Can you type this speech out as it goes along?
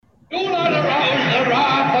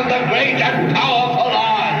great and powerful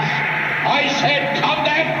Oz. I said come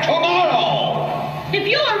back tomorrow. If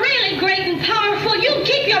you are really great and powerful, you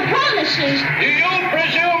keep your promises. Do you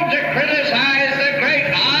presume to criticize the great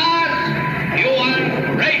Oz? You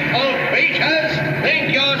ungrateful creatures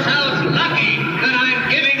think yourselves lucky that I'm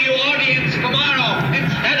giving you audience tomorrow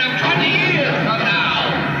instead of 20 years from now.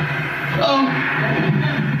 Oh,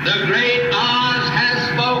 the great Oz has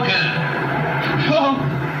spoken. Oh,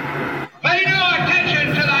 pay no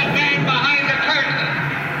attention to that man behind the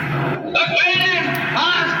curtain. The great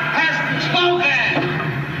Oz has spoken.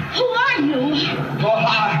 Who are you? Oh,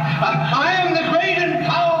 I am the great and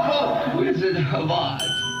powerful Wizard of Oz.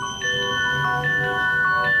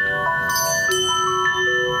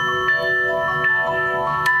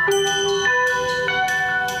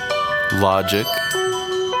 Logic.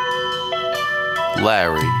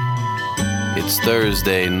 Larry. It's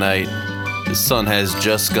Thursday night. The sun has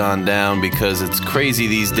just gone down because it's crazy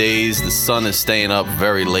these days. The sun is staying up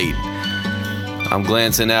very late. I'm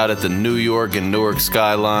glancing out at the New York and Newark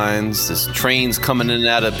skylines. There's trains coming in and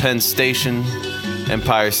out of Penn Station.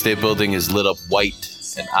 Empire State Building is lit up white,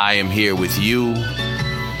 and I am here with you.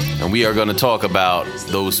 And we are going to talk about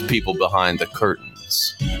those people behind the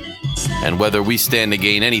curtains and whether we stand to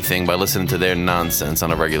gain anything by listening to their nonsense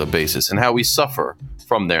on a regular basis and how we suffer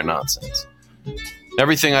from their nonsense.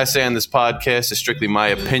 Everything I say on this podcast is strictly my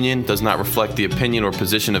opinion, does not reflect the opinion or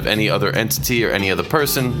position of any other entity or any other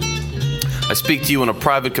person. I speak to you in a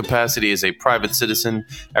private capacity as a private citizen.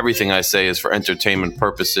 Everything I say is for entertainment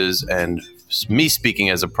purposes and me speaking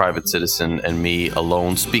as a private citizen and me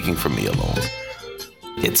alone speaking for me alone.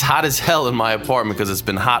 It's hot as hell in my apartment because it's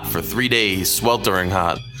been hot for 3 days, sweltering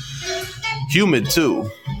hot. Humid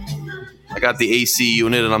too. I got the AC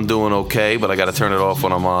unit and I'm doing okay, but I got to turn it off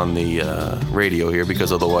when I'm on the radio here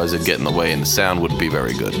because otherwise it'd get in the way and the sound wouldn't be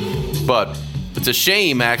very good. But it's a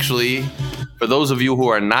shame, actually, for those of you who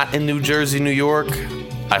are not in New Jersey, New York.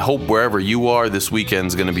 I hope wherever you are this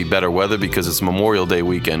weekend's going to be better weather because it's Memorial Day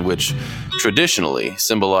weekend, which traditionally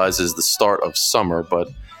symbolizes the start of summer. But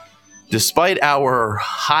despite our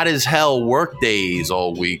hot as hell work days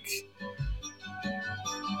all week,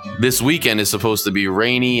 this weekend is supposed to be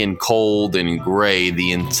rainy and cold and gray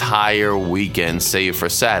the entire weekend, save for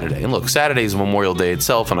Saturday. And look, Saturday is Memorial Day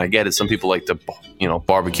itself, and I get it. Some people like to,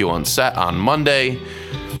 barbecue on Monday.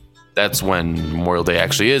 That's when Memorial Day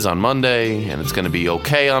actually is, on Monday, and it's going to be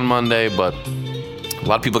okay on Monday. But a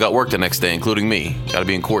lot of people got work the next day, including me. Got to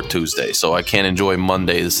be in court Tuesday, so I can't enjoy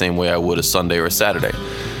Monday the same way I would a Sunday or a Saturday.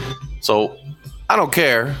 So I don't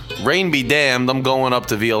care. Rain be damned. I'm going up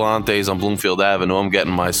to Violante's on Bloomfield Avenue. I'm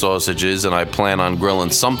getting my sausages, and I plan on grilling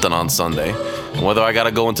something on Sunday. And whether I got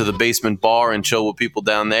to go into the basement bar and chill with people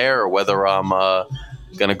down there, or whether I'm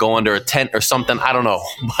going to go under a tent or something, I don't know.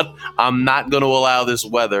 But I'm not going to allow this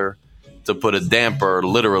weather to put a damper,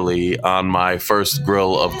 literally, on my first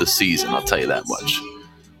grill of the season. I'll tell you that much.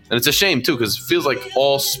 And it's a shame, too, because it feels like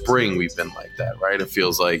all spring we've been like that, right? It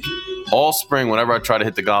feels like all spring, whenever I try to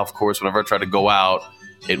hit the golf course, whenever I try to go out,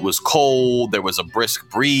 it was cold, there was a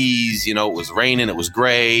brisk breeze, it was raining, it was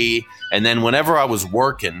gray. And then whenever I was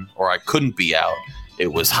working or I couldn't be out,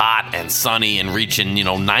 it was hot and sunny and reaching,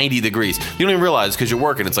 90 degrees. You don't even realize because you're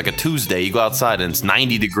working. It's like a Tuesday. You go outside and it's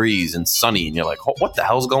 90 degrees and sunny. And you're like, what the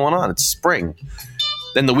hell's going on? It's spring.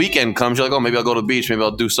 Then the weekend comes, you're like, oh, maybe I'll go to the beach, maybe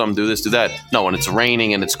I'll do something, do this, do that. No, and it's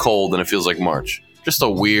raining and it's cold and it feels like March. Just a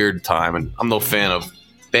weird time, and I'm no fan of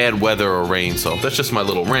bad weather or rain, so that's just my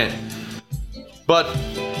little rant. But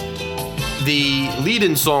the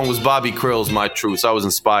lead-in song was Bobby Krill's My Truth. I was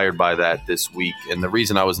inspired by that this week, and the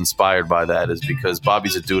reason I was inspired by that is because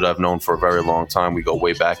Bobby's a dude I've known for a very long time. We go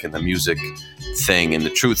way back in the music thing, and the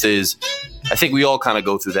truth is, I think we all kind of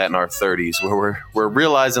go through that in our 30s, where we're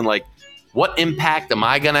realizing, like, what impact am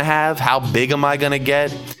I going to have? How big am I going to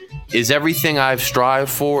get? Is everything I've strived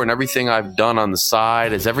for and everything I've done on the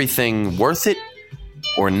side, is everything worth it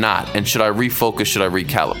or not? And should I refocus? Should I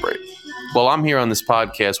recalibrate? Well, I'm here on this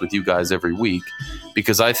podcast with you guys every week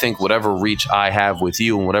because I think whatever reach I have with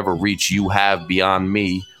you and whatever reach you have beyond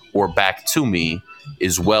me or back to me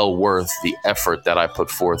is well worth the effort that I put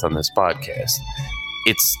forth on this podcast.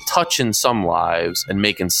 It's touching some lives and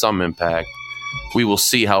making some impact. We will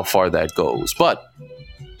see how far that goes. But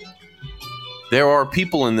there are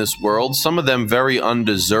people in this world, some of them very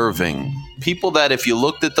undeserving. People that if you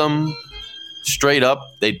looked at them straight up,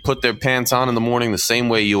 they'd put their pants on in the morning the same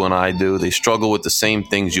way you and I do. They struggle with the same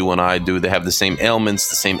things you and I do. They have the same ailments,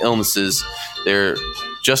 the same illnesses. They're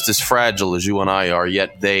just as fragile as you and I are,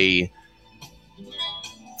 yet they,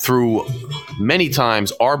 through many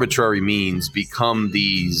times arbitrary means, become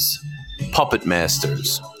these puppet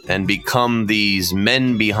masters and become these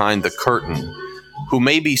men behind the curtain who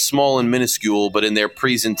may be small and minuscule, but in their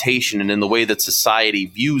presentation and in the way that society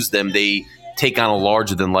views them, they take on a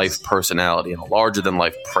larger-than-life personality and a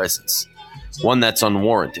larger-than-life presence, one that's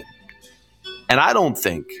unwarranted. And I don't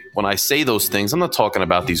think, when I say those things, I'm not talking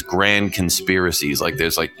about these grand conspiracies, like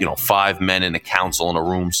there's 5 men in a council in a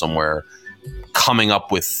room somewhere coming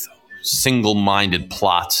up with single-minded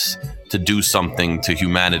plots to do something to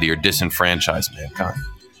humanity or disenfranchise mankind.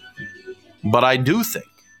 But I do think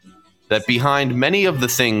that behind many of the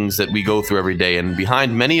things that we go through every day and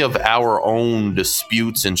behind many of our own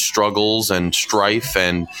disputes and struggles and strife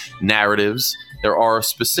and narratives, there are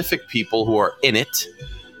specific people who are in it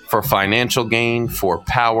for financial gain, for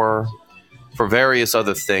power, for various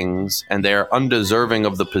other things, and they're undeserving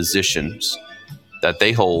of the positions that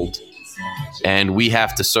they hold, and we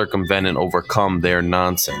have to circumvent and overcome their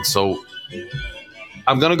nonsense. So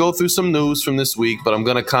I'm going to go through some news from this week, but I'm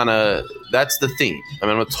going to that's the theme. I'm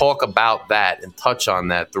going to talk about that and touch on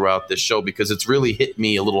that throughout this show because it's really hit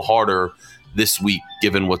me a little harder this week,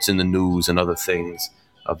 given what's in the news and other things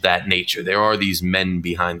of that nature. There are these men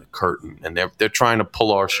behind the curtain, and they're trying to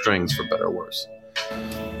pull our strings, for better or worse.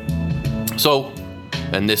 So,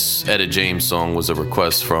 and this Etta James song was a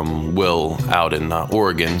request from Will out in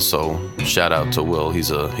Oregon. So shout out to Will.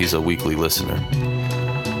 He's a weekly listener.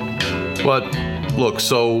 But look,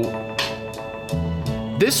 so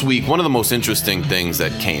this week, one of the most interesting things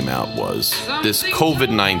that came out was this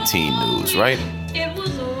COVID-19 news, right?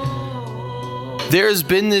 There's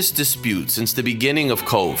been this dispute since the beginning of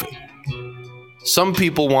COVID. Some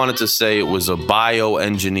people wanted to say it was a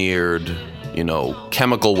bioengineered,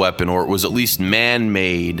 chemical weapon, or it was at least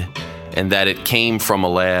man-made, and that it came from a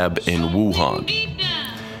lab in Wuhan.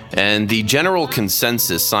 And the general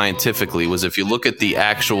consensus scientifically was, if you look at the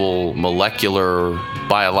actual molecular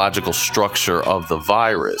biological structure of the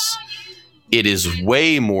virus, it is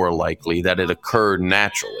way more likely that it occurred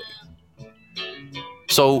naturally.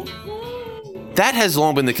 So that has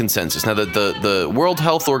long been the consensus. Now, the World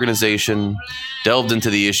Health Organization delved into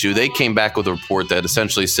the issue. They came back with a report that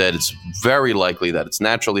essentially said it's very likely that it's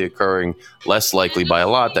naturally occurring, less likely by a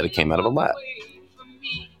lot that it came out of a lab.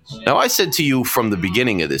 Now, I said to you from the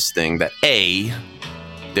beginning of this thing that A,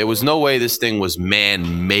 there was no way this thing was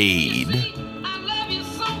man-made,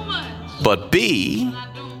 but B,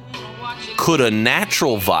 could a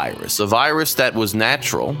natural virus, a virus that was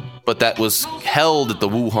natural, but that was held at the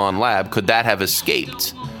Wuhan lab, could that have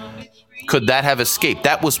escaped? Could that have escaped?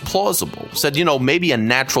 That was plausible. Said, maybe a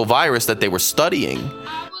natural virus that they were studying,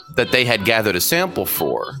 that they had gathered a sample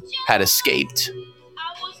for, had escaped.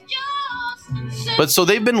 But so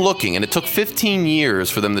they've been looking, and it took 15 years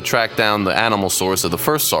for them to track down the animal source of the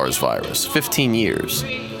first SARS virus. 15 years.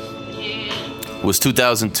 It was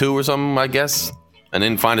 2002 or something, I guess. And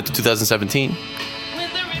didn't find it to 2017.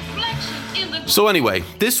 So anyway,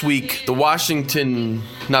 this week, the Wall Street Journal.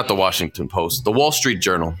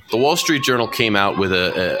 The Wall Street Journal came out with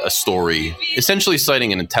a story, essentially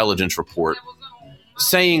citing an intelligence report,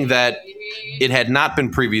 saying that it had not been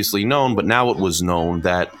previously known, but now it was known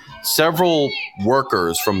that several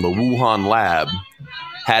workers from the Wuhan lab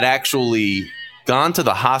had actually gone to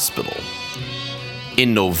the hospital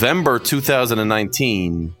in November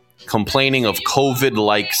 2019 complaining of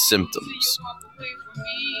COVID-like symptoms.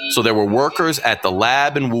 So there were workers at the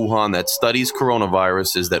lab in Wuhan that studies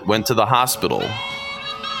coronaviruses that went to the hospital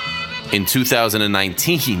in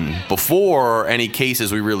 2019 before any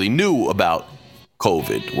cases we really knew about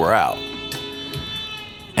COVID were out.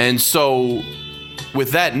 And so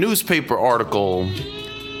with that newspaper article,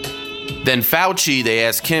 then Fauci, they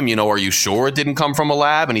asked him, are you sure it didn't come from a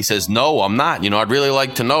lab? And he says, no, I'm not. I'd really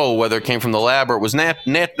like to know whether it came from the lab or it was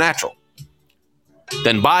natural.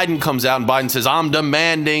 Then Biden comes out and Biden says, I'm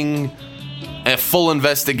demanding a full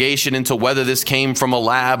investigation into whether this came from a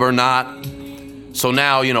lab or not. So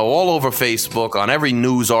now, all over Facebook, on every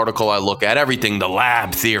news article I look at, everything, the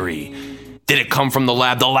lab theory. Did it come from the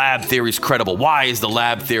lab? The lab theory is credible. Why is the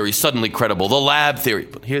lab theory suddenly credible? The lab theory.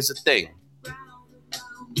 But here's the thing.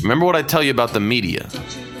 Remember what I tell you about the media.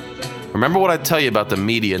 Remember what I tell you about the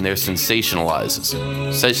media and their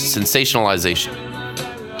sensationalization.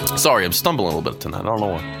 Sorry, I'm stumbling a little bit tonight. I don't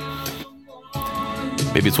know why.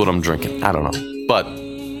 Maybe it's what I'm drinking. I don't know. But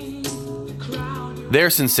they're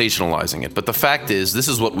sensationalizing it. But the fact is, this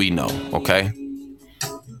is what we know, okay?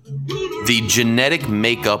 The genetic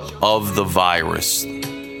makeup of the virus.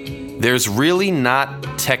 There's really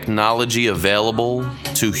not technology available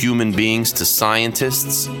to human beings, to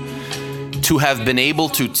scientists, to have been able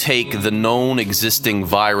to take the known existing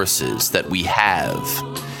viruses that we have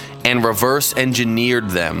and reverse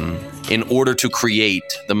engineered them in order to create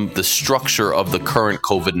the structure of the current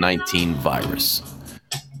COVID-19 virus.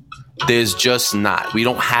 There's just not. We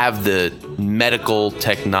don't have the medical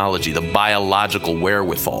technology, the biological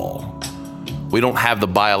wherewithal. We don't have the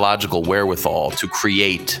biological wherewithal to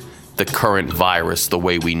create the current virus the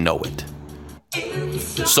way we know it.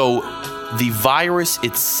 So the virus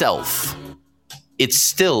itself, it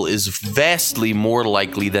still is vastly more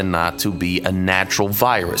likely than not to be a natural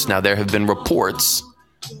virus. Now, there have been reports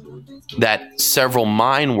that several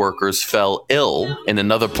mine workers fell ill in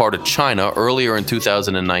another part of China earlier in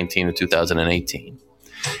 2019 or 2018.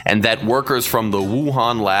 And that workers from the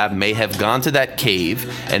Wuhan lab may have gone to that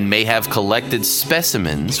cave and may have collected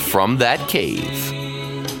specimens from that cave.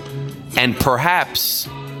 And perhaps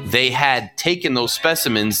they had taken those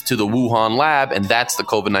specimens to the Wuhan lab, and that's the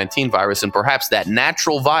COVID-19 virus. And perhaps that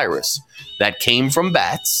natural virus that came from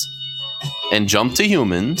bats and jumped to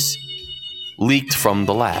humans leaked from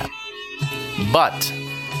the lab. But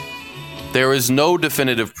there is no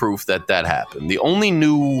definitive proof that that happened. The only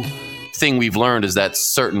new thing we've learned is that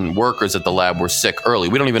certain workers at the lab were sick early.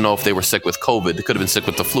 We don't even know if they were sick with COVID. They could have been sick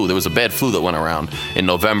with the flu. There was a bad flu that went around in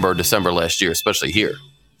November, December last year, especially here.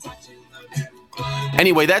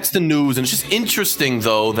 Anyway, that's the news. And it's just interesting,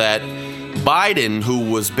 though, that Biden,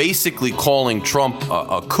 who was basically calling Trump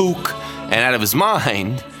a kook and out of his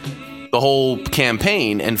mind the whole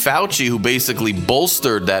campaign, and Fauci, who basically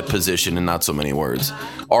bolstered that position in not so many words,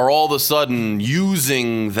 are all of a sudden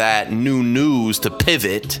using that new news to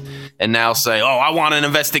pivot and now say, oh, I want an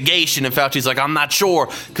investigation. And Fauci's like, I'm not sure,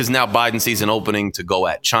 because now Biden sees an opening to go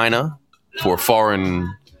at China for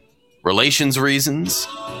foreign relations reasons,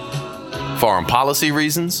 foreign policy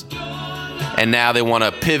reasons. And now they want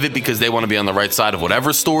to pivot because they want to be on the right side of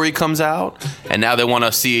whatever story comes out. And now they want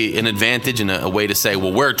to see an advantage and a way to say,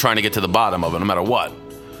 well, we're trying to get to the bottom of it no matter what.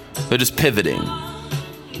 They're just pivoting.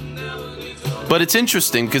 But it's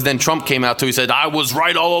interesting because then Trump came out too. He said, I was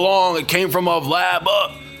right all along. It came from a lab.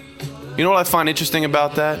 You know what I find interesting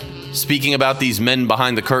about that? Speaking about these men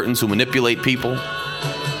behind the curtains who manipulate people.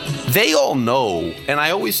 They all know, and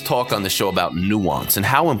I always talk on the show about nuance and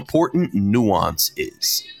how important nuance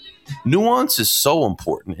is. Nuance is so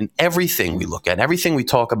important in everything we look at, everything we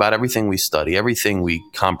talk about, everything we study, everything we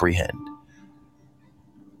comprehend.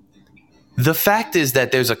 The fact is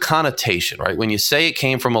that there's a connotation, right? When you say it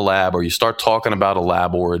came from a lab or you start talking about a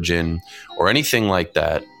lab origin or anything like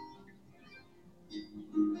that,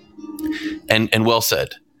 and well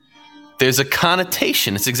said, there's a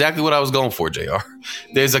connotation. It's exactly what I was going for, JR.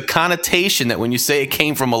 There's a connotation that when you say it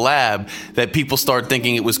came from a lab, that people start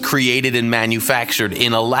thinking it was created and manufactured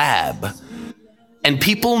in a lab. And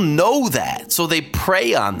people know that, so they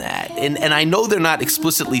prey on that. And I know they're not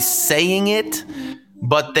explicitly saying it,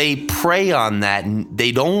 but they prey on that. And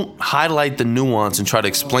they don't highlight the nuance and try to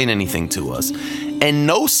explain anything to us. And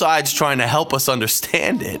no side's trying to help us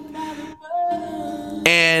understand it.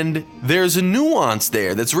 And there's a nuance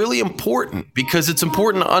there that's really important because it's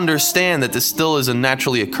important to understand that this still is a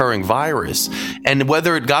naturally occurring virus. And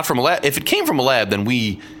whether it got from a lab, if it came from a lab, then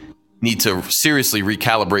we need to seriously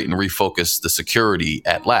recalibrate and refocus the security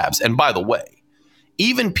at labs. And by the way,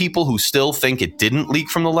 even people who still think it didn't leak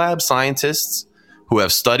from the lab, scientists who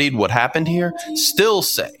have studied what happened here, still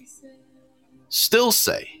say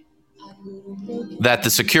that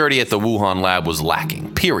the security at the Wuhan lab was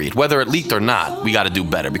lacking, period. Whether it leaked or not, we got to do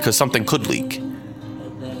better because something could leak.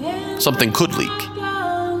 Something could leak.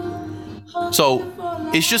 So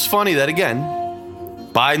it's just funny that, again,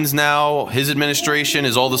 Biden's now, his administration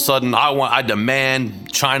is all of a sudden, I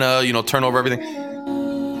demand China, turn over everything.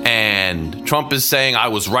 And Trump is saying, I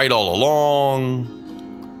was right all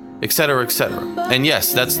along, et cetera, et cetera. And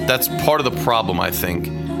yes, that's part of the problem, I think,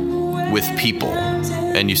 with people.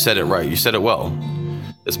 And you said it right. You said it well.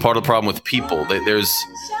 It's part of the problem with people. There's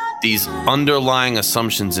these underlying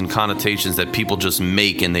assumptions and connotations that people just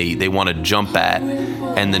make and they want to jump at.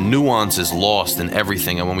 And the nuance is lost in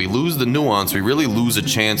everything. And when we lose the nuance, we really lose a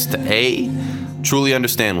chance to A, truly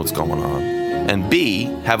understand what's going on. And B,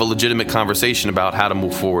 have a legitimate conversation about how to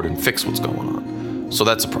move forward and fix what's going on. So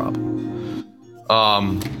that's a problem.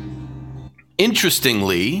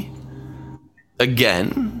 Interestingly,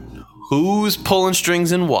 again, who's pulling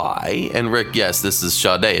strings and why? And Rick, yes, this is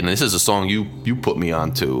Sade, and this is a song you put me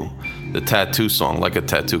on to, the Tattoo song, Like a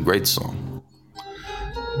Tattoo, great song.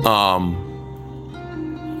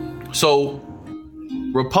 So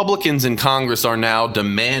Republicans in Congress are now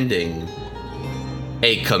demanding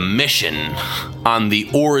a commission on the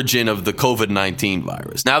origin of the COVID-19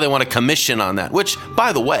 virus. Now they want a commission on that, which,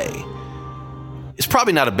 by the way, is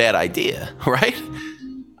probably not a bad idea, right?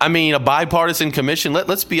 I mean, a bipartisan commission.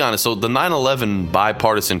 Let's be honest. So the 9/11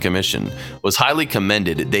 bipartisan commission was highly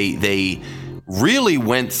commended. They really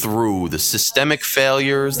went through the systemic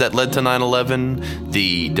failures that led to 9/11,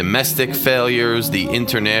 the domestic failures, the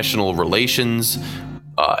international relations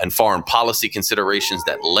and foreign policy considerations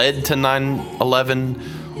that led to 9/11.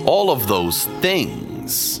 All of those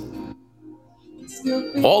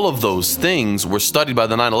things were studied by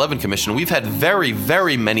the 9/11 Commission. We've had very,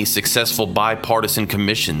 very many successful bipartisan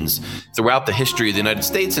commissions throughout the history of the United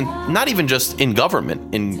States, and not even just in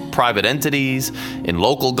government, in private entities, in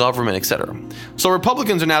local government, etc. So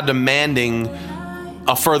Republicans are now demanding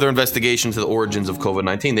a further investigation into the origins of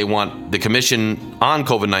COVID-19. They want the commission on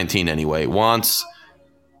COVID-19 anyway, wants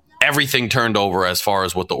everything turned over as far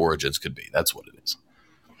as what the origins could be. That's what it is.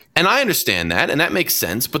 And I understand that, and that makes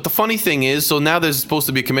sense. But the funny thing is, so now there's supposed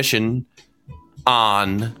to be a commission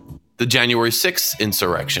on the January 6th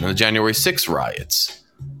insurrection and the January 6th riots.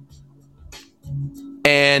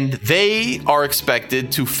 And they are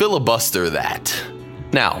expected to filibuster that.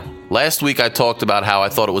 Now, last week I talked about how I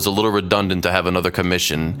thought it was a little redundant to have another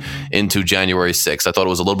commission into January 6th. I thought it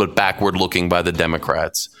was a little bit backward looking by the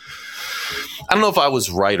Democrats. I don't know if I was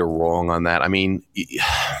right or wrong on that. I mean,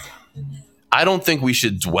 I don't think we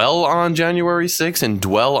should dwell on January 6th and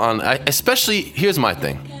dwell on, especially, here's my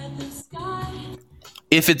thing.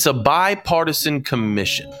 If it's a bipartisan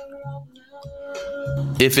commission,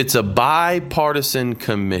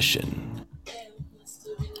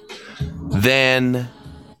 then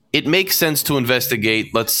it makes sense to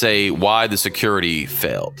investigate, let's say, why the security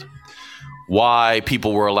failed, why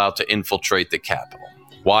people were allowed to infiltrate the Capitol,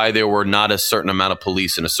 why there were not a certain amount of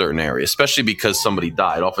police in a certain area, especially because somebody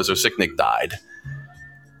died. Officer Sicknick died.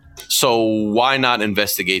 So why not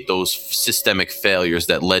investigate those systemic failures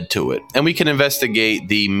that led to it? And we can investigate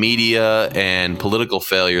the media and political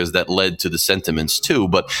failures that led to the sentiments too.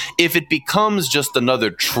 But if it becomes just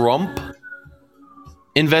another Trump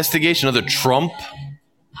investigation, another Trump,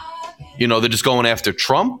 they're just going after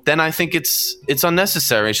Trump, then I think it's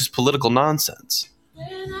unnecessary. It's just political nonsense.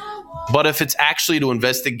 But if it's actually to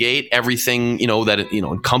investigate everything, that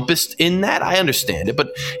encompassed in that, I understand it.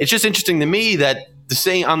 But it's just interesting to me that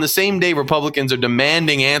on the same day Republicans are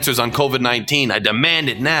demanding answers on COVID-19, I demand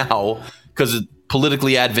it now because it's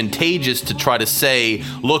politically advantageous to try to say,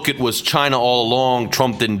 look, it was China all along.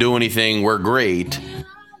 Trump didn't do anything. We're great.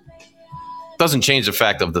 Doesn't change the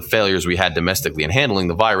fact of the failures we had domestically in handling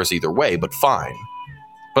the virus either way, but fine.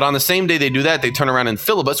 But on the same day they do that, they turn around and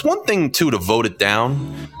filibuster. It's one thing, too, to vote it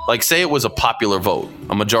down. Like, say it was a popular vote,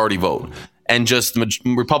 a majority vote, and just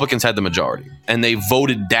Republicans had the majority, and they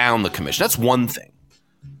voted down the commission. That's one thing.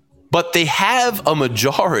 But they have a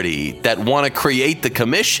majority that want to create the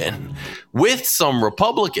commission with some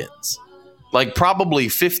Republicans, like probably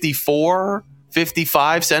 54,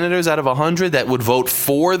 55 senators out of 100 that would vote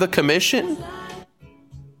for the commission.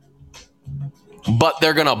 But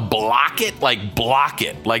they're going to block it.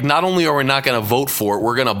 Like, not only are we not going to vote for it,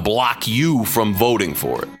 we're going to block you from voting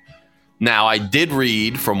for it. Now, I did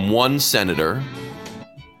read from one senator.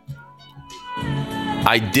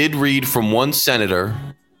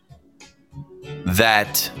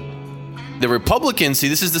 That the Republicans, see,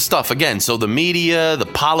 this is the stuff again. So the media, the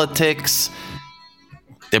politics,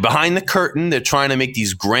 they're behind the curtain. They're trying to make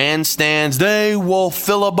these grandstands. They will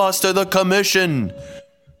filibuster the commission.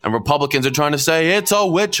 And Republicans are trying to say, it's a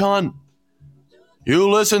witch hunt. You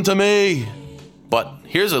listen to me. But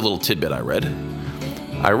here's a little tidbit I read.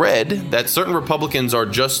 I read that certain Republicans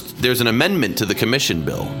there's an amendment to the commission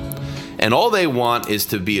bill. And all they want is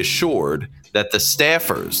to be assured that the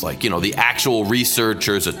staffers, like, the actual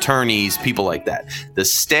researchers, attorneys, people like that, the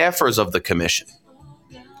staffers of the commission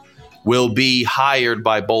will be hired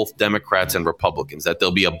by both Democrats and Republicans, that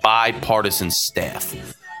there'll be a bipartisan staff.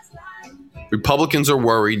 Republicans are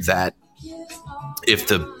worried that if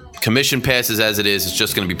the commission passes as it is, it's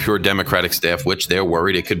just going to be pure Democratic staff, which they're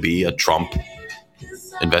worried it could be a Trump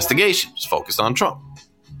investigation, just focused on Trump.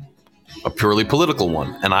 A purely political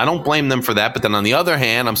one. And I don't blame them for that. But then on the other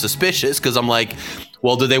hand, I'm suspicious because I'm like,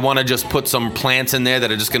 well, do they want to just put some plants in there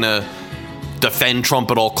that are just going to defend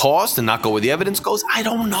Trump at all costs and not go where the evidence goes? I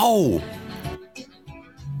don't know.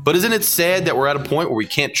 But isn't it sad that we're at a point where we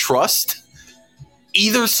can't trust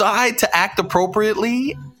either side to act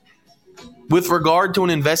appropriately with regard to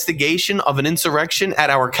an investigation of an insurrection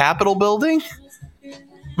at our Capitol building?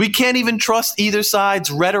 We can't even trust either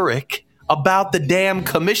side's rhetoric about the damn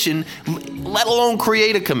commission, let alone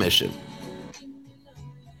create a commission.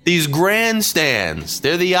 These grandstands,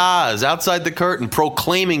 they're the Oz outside the curtain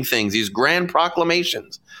proclaiming things, these grand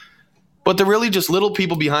proclamations. But they're really just little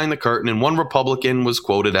people behind the curtain. And one Republican was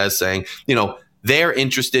quoted as saying, They're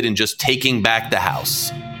interested in just taking back the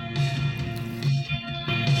House.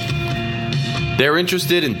 They're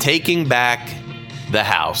interested in taking back the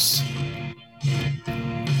House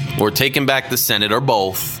or taking back the Senate or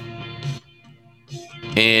both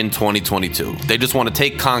in 2022. They just want to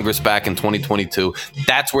take Congress back in 2022.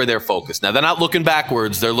 That's where they're focused. Now, they're not looking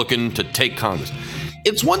backwards. They're looking to take Congress.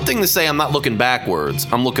 It's one thing to say I'm not looking backwards.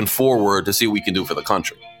 I'm looking forward to see what we can do for the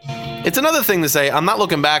country. It's another thing to say I'm not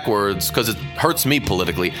looking backwards because it hurts me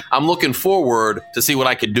politically. I'm looking forward to see what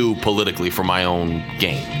I could do politically for my own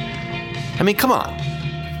gain. I mean, come on.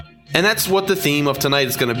 And that's what the theme of tonight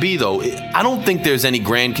is going to be, though. I don't think there's any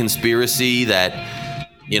grand conspiracy that,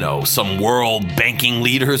 some world banking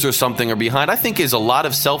leaders or something are behind. I think there's a lot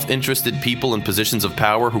of self-interested people in positions of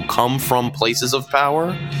power who come from places of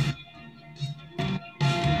power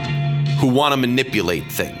who want to manipulate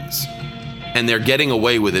things. And they're getting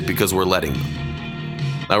away with it because we're letting them.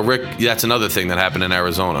 Now, Rick, that's another thing that happened in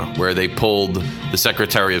Arizona, where they pulled the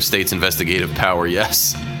Secretary of State's investigative power.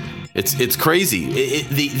 Yes. It's crazy.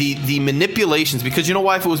 The manipulations, because you know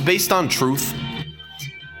why? If it was based on truth,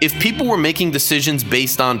 if people were making decisions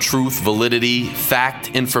based on truth, validity, fact,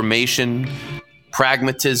 information,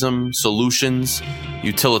 pragmatism, solutions,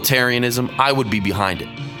 utilitarianism, I would be behind it.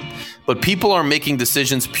 But people are making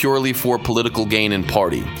decisions purely for political gain and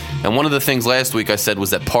party. And one of the things last week I said was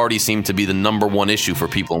that party seemed to be the number one issue for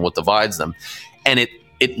people and what divides them. And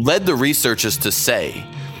it led the researchers to say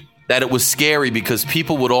that it was scary because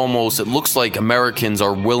people would it looks like Americans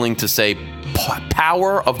are willing to say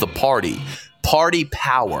power of the party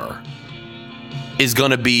power is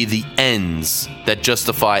going to be the ends that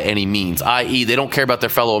justify any means, i.e. they don't care about their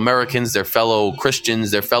fellow Americans, their fellow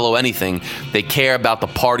Christians, their fellow anything. They care about the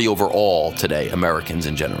party over all today, Americans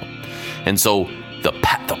in general. And so the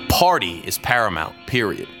party is paramount,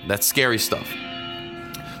 period. That's scary stuff.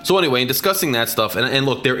 So anyway, in discussing that stuff, and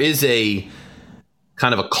look, there is a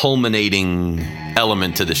kind of a culminating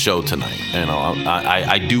element to the show tonight.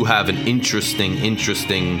 I do have an interesting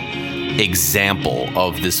example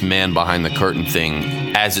of this man behind the curtain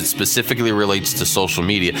thing as it specifically relates to social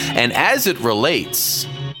media and as it relates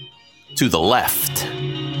to the left.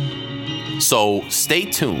 So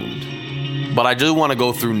stay tuned. But I do want to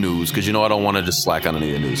go through news because, I don't want to just slack on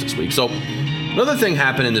any of the news this week. So another thing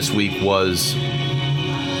happening this week was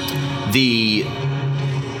the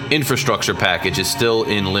infrastructure package is still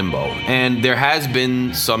in limbo, and there has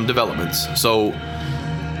been some developments. So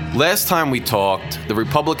last time we talked, the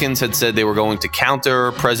Republicans had said they were going to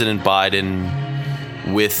counter President Biden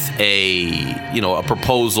with a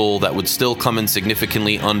proposal that would still come in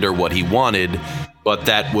significantly under what he wanted, but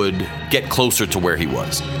that would get closer to where he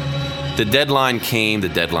was. The deadline came, the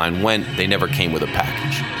deadline went, they never came with a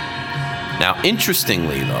package. Now,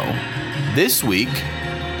 interestingly, though, this week,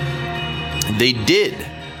 they did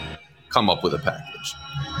come up with a package.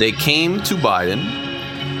 They came to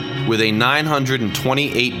Biden with a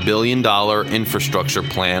 $928 billion infrastructure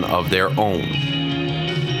plan of their own.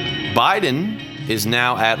 Biden is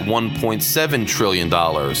now at $1.7 trillion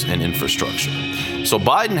in infrastructure. So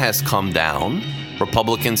Biden has come down.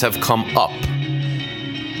 Republicans have come up.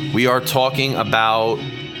 We are talking about,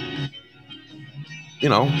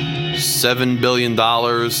 $7 billion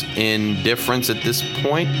in difference at this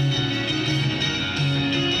point.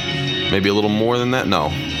 Maybe a little more than that. No,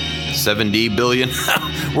 70 billion.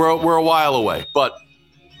 we're a while away, but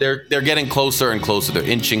they're getting closer and closer. They're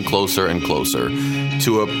inching closer and closer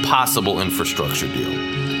to a possible infrastructure deal.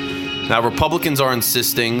 Now, Republicans are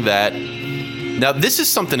insisting that. Now, this is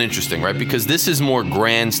something interesting, right? Because this is more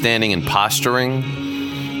grandstanding and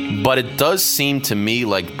posturing, but it does seem to me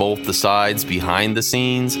like both the sides behind the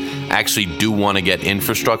scenes actually do want to get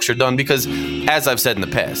infrastructure done because, as I've said in the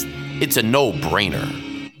past, it's a no-brainer.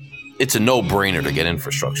 It's a no-brainer to get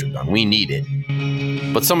infrastructure done. We need it.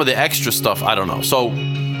 But some of the extra stuff, I don't know. So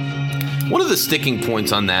one of the sticking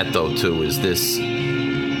points on that, though, too, is this.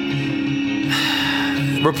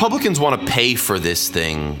 Republicans want to pay for this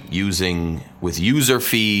thing with user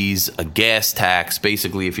fees, a gas tax.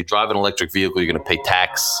 Basically, if you drive an electric vehicle, you're going to pay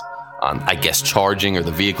tax on, I guess, charging or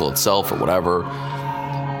the vehicle itself or whatever.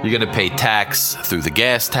 You're going to pay tax through the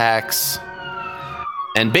gas tax.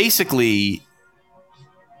 And basically,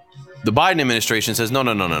 the Biden administration says, no.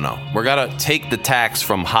 We're going to take the tax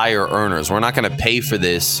from higher earners. We're not going to pay for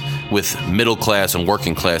this with middle class and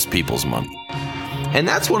working class people's money. And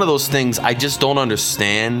that's one of those things I just don't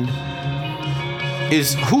understand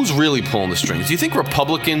is who's really pulling the strings. Do you think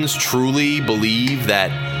Republicans truly believe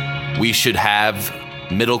that we should have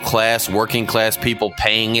middle class, working class people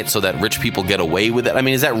paying it so that rich people get away with it? I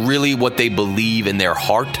mean, is that really what they believe in their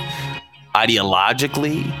heart,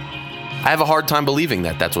 ideologically? I have a hard time believing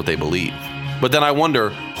that that's what they believe. But then I wonder,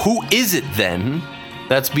 who is it then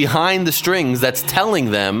that's behind the strings that's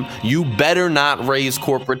telling them you better not raise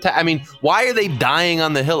corporate tax? I mean, why are they dying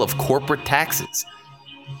on the hill of corporate taxes?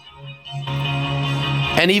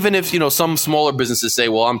 And even if, some smaller businesses say,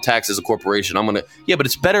 well, I'm taxed as a corporation, yeah, but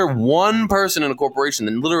it's better one person in a corporation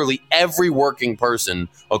than literally every working person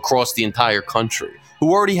across the entire country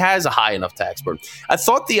who already has a high enough tax burden. I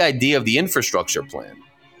thought the idea of the infrastructure plan,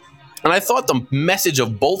 and I thought the message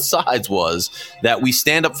of both sides was that we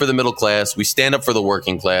stand up for the middle class, we stand up for the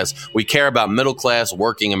working class, we care about middle class,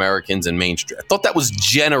 working Americans, and Main Street. I thought that was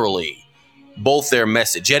generally both their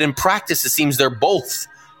message. Yet in practice, it seems they're both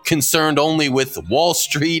concerned only with Wall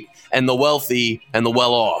Street and the wealthy and the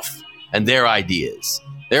well-off and their ideas.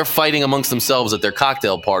 They're fighting amongst themselves at their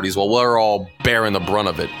cocktail parties while we're all bearing the brunt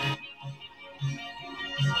of it.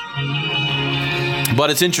 But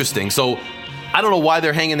it's interesting. So I don't know why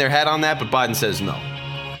they're hanging their hat on that, but Biden says no.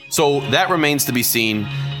 So that remains to be seen.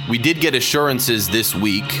 We did get assurances this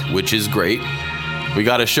week, which is great. We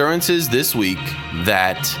got assurances this week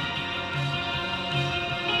that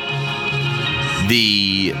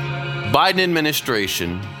the Biden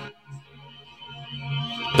administration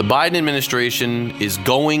is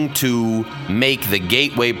going to make the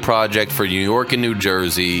Gateway Project for New York and New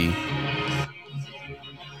Jersey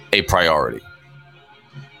a priority.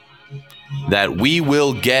 That we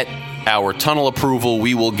will get our tunnel approval,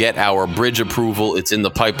 we will get our bridge approval. It's in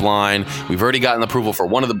the pipeline. We've already gotten approval for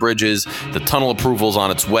one of the bridges. The tunnel approval's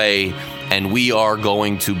on its way, and we are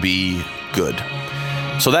going to be good.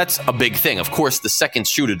 So that's a big thing. Of course, the second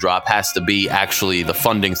shoe to drop has to be actually the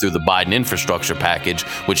funding through the Biden infrastructure package,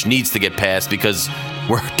 which needs to get passed because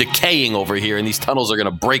we're decaying over here, and these tunnels are going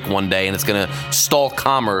to break one day, and it's going to stall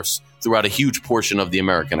commerce throughout a huge portion of the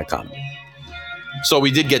American economy. So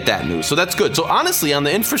we did get that news. So that's good. So honestly, on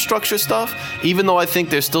the infrastructure stuff, even though I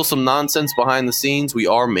think there's still some nonsense behind the scenes, we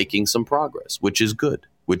are making some progress, which is good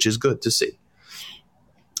to see.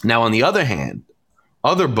 Now, on the other hand,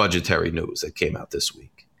 other budgetary news that came out this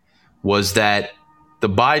week was that the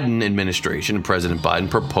Biden administration, President Biden,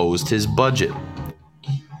 proposed his budget.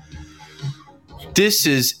 This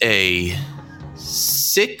is a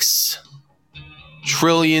 $6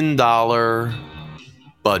 trillion budget.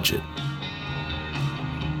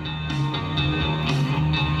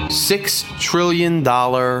 $6 trillion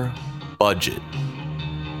budget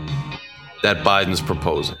that Biden's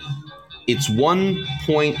proposing. It's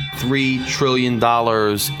 $1.3 trillion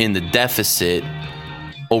in the deficit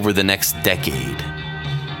over the next decade.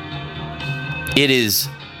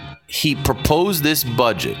 He proposed this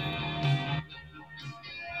budget.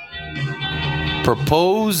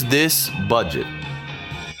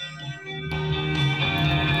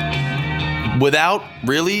 Without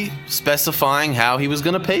really specifying how he was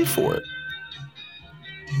going to pay for it.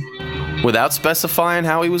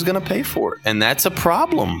 And that's a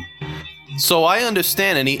problem. So I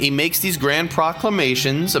understand, and he makes these grand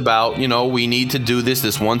proclamations about, we need to do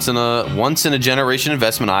this once in a generation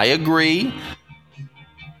investment. I agree.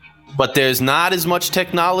 But there's not as much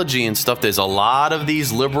technology and stuff. There's a lot of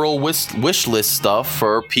these liberal wish list stuff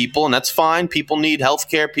for people, and that's fine. People need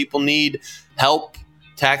healthcare. People need help,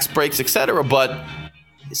 tax breaks, etc. But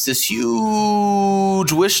it's this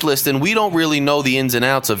huge wish list, and we don't really know the ins and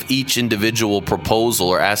outs of each individual proposal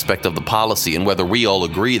or aspect of the policy and whether we all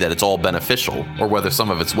agree that it's all beneficial or whether some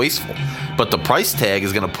of it's wasteful. But the price tag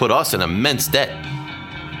is going to put us in immense debt.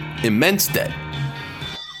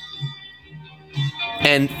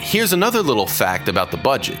 And here's another little fact about the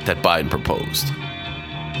budget that Biden proposed.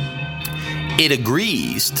 It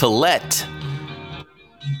agrees to let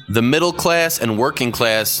the middle class and working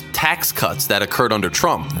class tax cuts that occurred under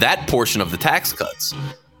Trump, that portion of the tax cuts,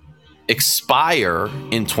 expire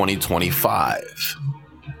in 2025.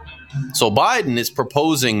 So Biden is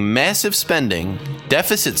proposing massive spending,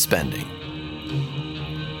 deficit spending,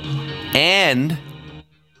 and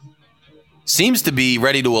seems to be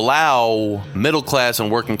ready to allow middle class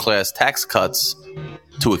and working class tax cuts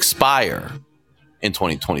to expire in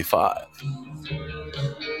 2025.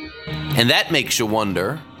 And that makes you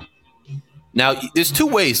wonder. Now, there's two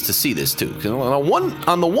ways to see this, too.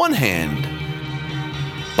 On the one hand,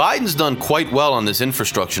 Biden's done quite well on this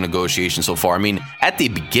infrastructure negotiation so far. I mean, at the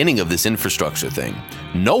beginning of this infrastructure thing,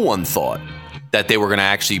 no one thought that they were going to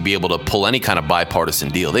actually be able to pull any kind of bipartisan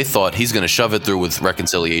deal. They thought he's going to shove it through with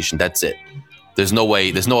reconciliation. That's it. There's no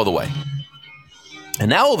way. There's no other way. And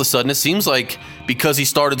now all of a sudden, it seems like because he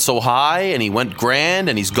started so high and he went grand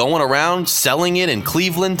and he's going around selling it in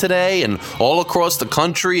Cleveland today and all across the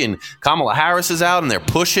country, and Kamala Harris is out and they're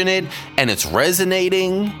pushing it and it's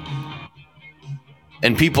resonating.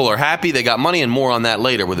 And people are happy, they got money, and more on that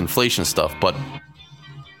later with inflation stuff. But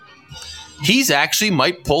he's actually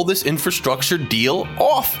might pull this infrastructure deal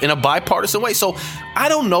off in a bipartisan way. So I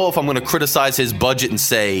don't know if I'm going to criticize his budget and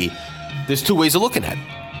say there's two ways of looking at it.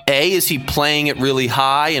 A, is he playing it really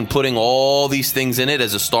high and putting all these things in it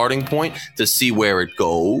as a starting point to see where it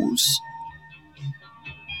goes?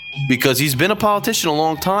 Because he's been a politician a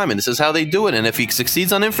long time, and this is how they do it. And if he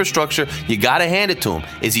succeeds on infrastructure, you got to hand it to him.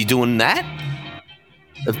 Is he doing that?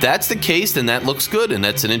 If that's the case, then that looks good, and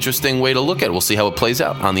that's an interesting way to look at it. We'll see how it plays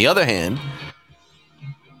out. On the other hand,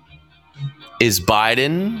 is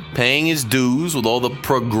Biden paying his dues with all the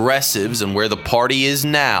progressives and where the party is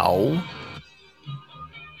now,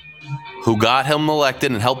 who got him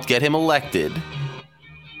elected and helped get him elected?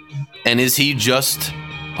 And is he just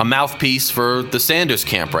a mouthpiece for the Sanders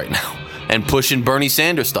camp right now and pushing Bernie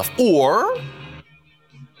Sanders stuff? Or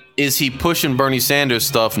is he pushing Bernie Sanders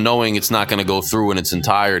stuff knowing it's not going to go through in its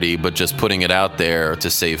entirety, but just putting it out there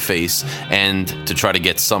to save face and to try to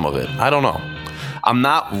get some of it? I don't know. I'm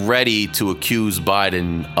not ready to accuse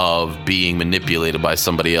Biden of being manipulated by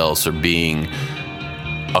somebody else or being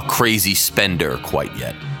a crazy spender quite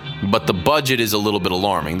yet. But the budget is a little bit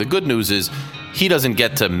alarming. The good news is he doesn't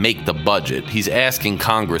get to make the budget. He's asking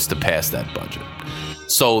Congress to pass that budget.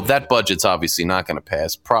 So that budget's obviously not going to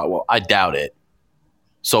pass. Well, I doubt it.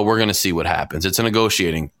 So we're going to see what happens. It's a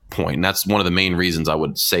negotiating point. And that's one of the main reasons I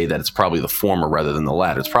would say that it's probably the former rather than the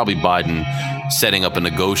latter. It's probably Biden setting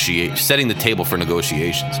the table for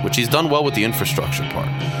negotiations, which he's done well with the infrastructure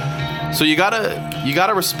part. So you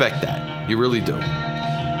gotta respect that. You really do.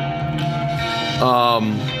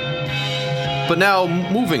 But now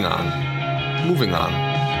moving on.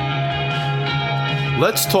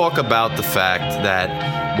 Let's talk about the fact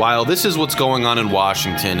that while this is what's going on in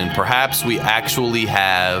Washington, and perhaps we actually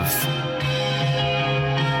have,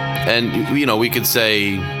 and we could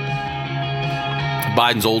say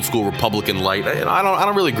Biden's old school Republican light. I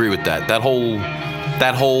don't really agree with that. That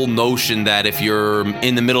whole notion that if you're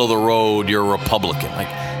in the middle of the road, you're a Republican. Like,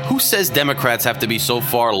 who says Democrats have to be so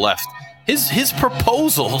far left? His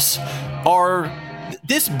proposals are,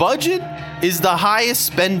 this budget is the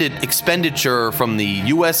highest expenditure from the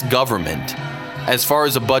U.S. government as far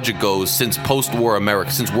as a budget goes since post-war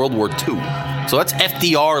America, since World War II. So that's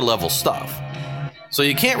FDR level stuff. So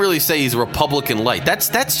you can't really say he's Republican light. That's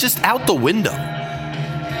just out the window.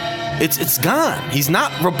 It's gone. He's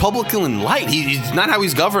not Republican light. He's not how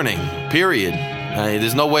he's governing, period.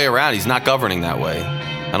 There's no way around. He's not governing that way.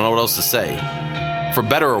 I don't know what else to say. For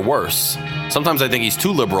better or worse. Sometimes I think he's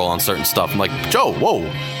too liberal on certain stuff. I'm like, Joe, whoa,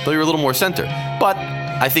 thought you were a little more center. But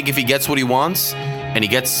I think if he gets what he wants and he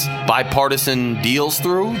gets bipartisan deals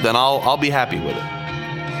through, then I'll be happy with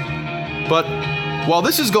it. But while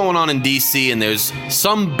this is going on in D.C. and there's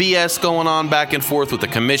some BS going on back and forth with the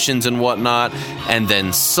commissions and whatnot, and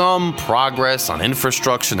then some progress on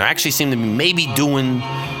infrastructure, they actually seem to be maybe doing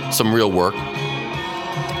some real work,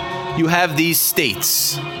 you have these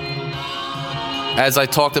states, as I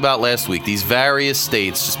talked about last week, these various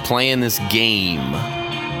states just playing this game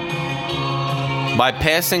by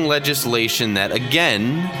passing legislation that,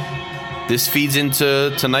 again, this feeds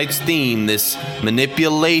into tonight's theme, this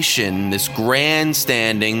manipulation, this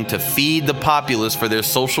grandstanding to feed the populace for their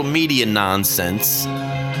social media nonsense.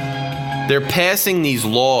 They're passing these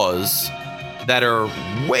laws that are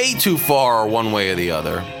way too far one way or the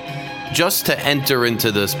other just to enter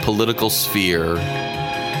into this political sphere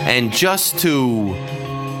and just to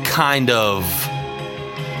kind of,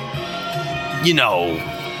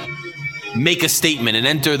 make a statement and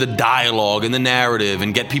enter the dialogue and the narrative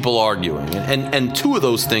and get people arguing. And two of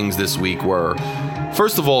those things this week were,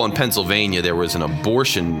 first of all, in Pennsylvania, there was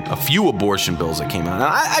a few abortion bills that came out. Now,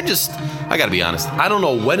 I got to be honest. I don't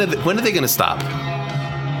know, when are they going to stop?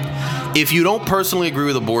 If you don't personally agree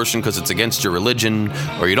with abortion because it's against your religion,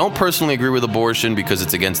 or you don't personally agree with abortion because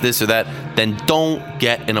it's against this or that, then don't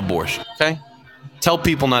get an abortion, okay? Tell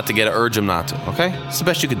people not to get it, urge them not to, okay? It's the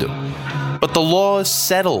best you could do. But the law is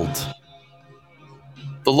settled.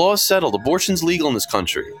 The law is settled. Abortion's legal in this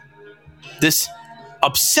country. This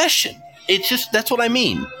obsession, that's what I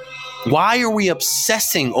mean. Why are we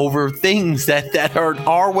obsessing over things that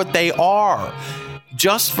are what they are?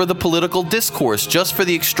 Just for the political discourse, just for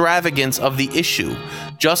the extravagance of the issue,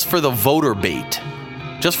 just for the voter bait,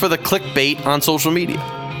 just for the clickbait on social media.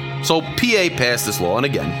 So PA passed this law, and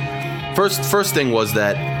again, first thing was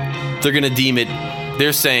that they're going to deem it,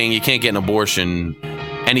 they're saying you can't get an abortion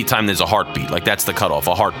anytime there's a heartbeat. Like, that's the cutoff,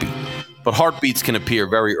 a heartbeat. But heartbeats can appear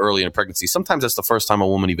very early in a pregnancy. Sometimes that's the first time a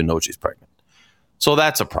woman even knows she's pregnant. So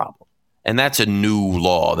that's a problem. And that's a new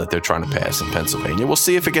law that they're trying to pass in Pennsylvania. We'll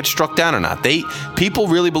see if it gets struck down or not. People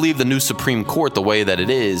really believe the new Supreme Court, the way that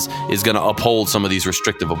it is going to uphold some of these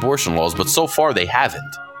restrictive abortion laws, but so far they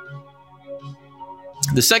haven't.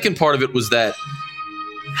 The second part of it was that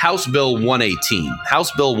House Bill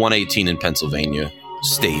 118 in Pennsylvania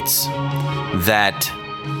states that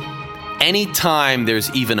anytime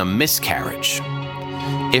there's even a miscarriage,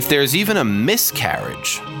 if there's even a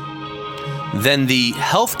miscarriage, then the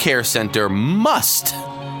healthcare center must,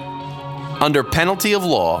 under penalty of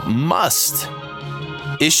law, must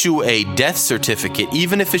issue a death certificate,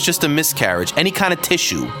 even if it's just a miscarriage, any kind of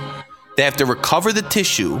tissue. They have to recover the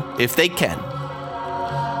tissue if they can,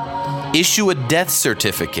 issue a death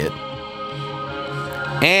certificate,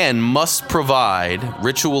 and must provide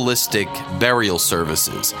ritualistic burial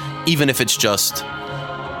services, even if it's just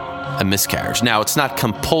a miscarriage. Now, it's not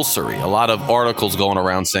compulsory. A lot of articles going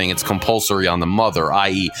around saying it's compulsory on the mother,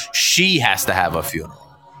 i.e., she has to have a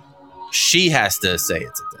funeral. She has to say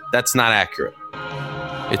it's a death. That's not accurate.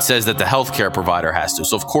 It says that the healthcare provider has to.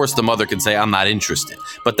 So, of course, the mother can say, I'm not interested.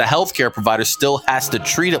 But the healthcare provider still has to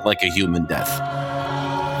treat it like a human death.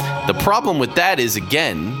 The problem with that is,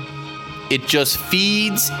 again, it just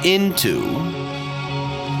feeds into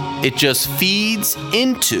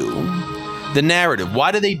the narrative.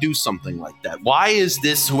 Why do they do something like that? Why is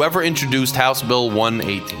this, whoever introduced House Bill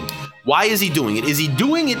 118, why is he doing it? Is he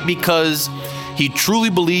doing it because he truly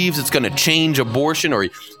believes it's going to change abortion, or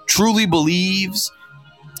he truly believes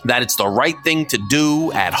that it's the right thing to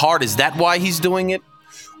do at heart? Is that why he's doing it?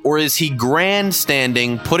 Or is he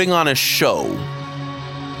grandstanding, putting on a show?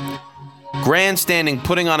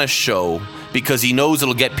 Putting on a show because he knows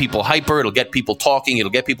it'll get people hyper, it'll get people talking,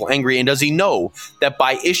 it'll get people angry. And does he know that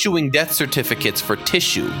by issuing death certificates for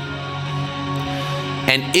tissue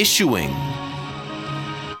and issuing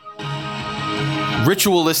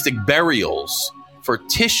ritualistic burials for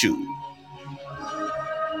tissue,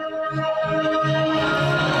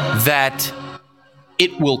 that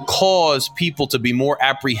it will cause people to be more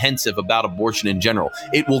apprehensive about abortion in general?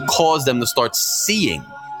 It will cause them to start seeing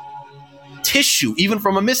tissue, even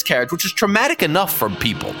from a miscarriage, which is traumatic enough for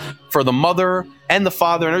people, for the mother and the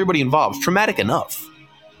father and everybody involved. It's traumatic enough.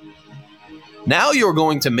 Now you're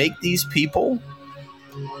going to make these people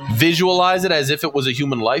visualize it as if it was a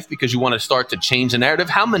human life because you want to start to change the narrative.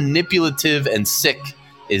 How manipulative and sick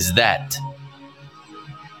is that?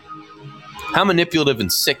 How manipulative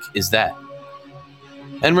and sick is that?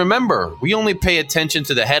 And remember, we only pay attention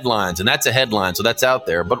to the headlines, and that's a headline, so that's out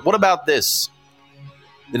there. But what about this?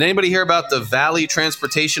 Did anybody hear about the Valley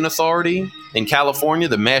Transportation Authority in California?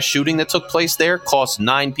 The mass shooting that took place there cost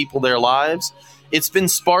 9 people their lives. It's been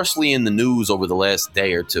sparsely in the news over the last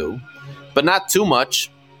day or two, but not too much.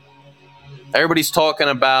 Everybody's talking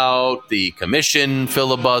about the commission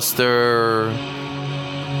filibuster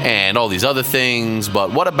and all these other things,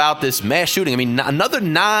 but what about this mass shooting? I mean, another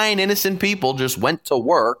 9 innocent people just went to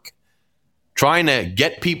work trying to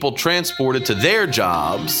get people transported to their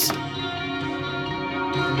jobs,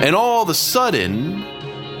 and all of a sudden,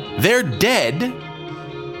 they're dead,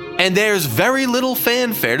 and there's very little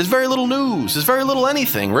fanfare. There's very little news. There's very little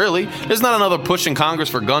anything, really. There's not another push in Congress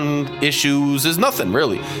for gun issues. There's nothing,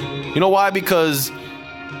 really. You know why? Because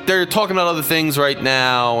they're talking about other things right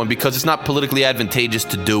now, and because it's not politically advantageous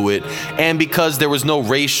to do it, and because there was no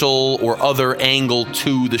racial or other angle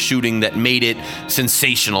to the shooting that made it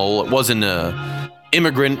sensational. It wasn't an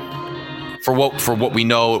immigrant, for what we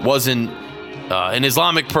know. It wasn't an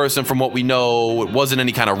Islamic person, from what we know. It wasn't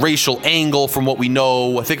any kind of racial angle, from what we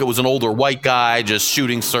know. I think it was an older white guy just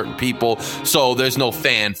shooting certain people. So there's no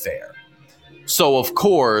fanfare. So, of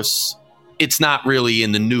course, it's not really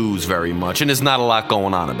in the news very much, and there's not a lot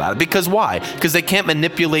going on about it. Because why? Because they can't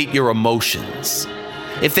manipulate your emotions.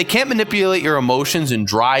 If they can't manipulate your emotions and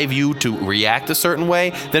drive you to react a certain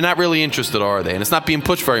way, they're not really interested, are they? And it's not being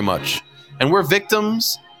pushed very much. And we're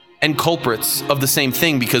victims and culprits of the same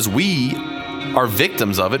thing, because we are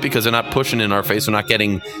victims of it, because they're not pushing in our face. We're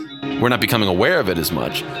not becoming aware of it as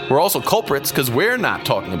much. We're also culprits because we're not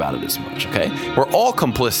talking about it as much, okay? We're all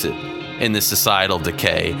complicit in this societal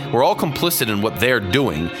decay. We're all complicit in what they're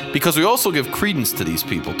doing because we also give credence to these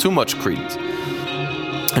people, too much credence.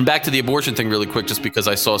 And back to the abortion thing really quick, just because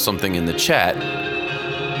I saw something in the chat.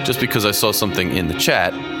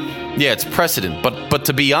 Yeah, it's precedent. But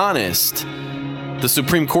to be honest, the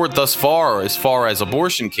Supreme Court thus far, as far as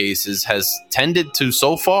abortion cases, has tended to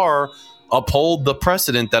so far uphold the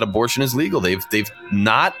precedent that abortion is legal. They've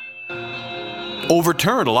not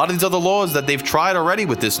overturned a lot of these other laws that they've tried already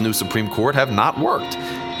with this new Supreme Court have not worked.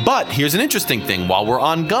 But here's an interesting thing. While we're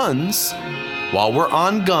on guns,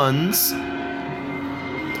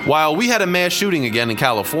 while we had a mass shooting again in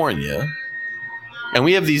California, and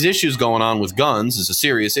we have these issues going on with guns, it's a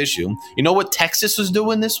serious issue. You know what Texas was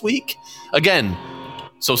doing this week? Again,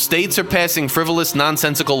 so states are passing frivolous,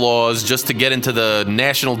 nonsensical laws just to get into the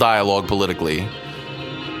national dialogue politically.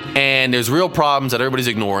 And there's real problems that everybody's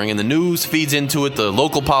ignoring, and the news feeds into it, the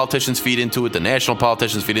local politicians feed into it, the national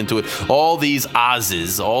politicians feed into it, all these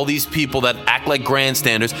Oz's, all these people that act like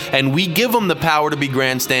grandstanders, and we give them the power to be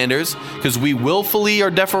grandstanders because we willfully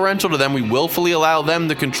are deferential to them. We willfully allow them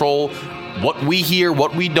to control what we hear,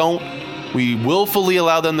 what we don't. We willfully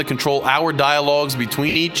allow them to control our dialogues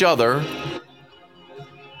between each other.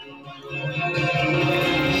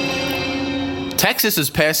 Texas is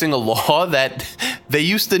passing a law that they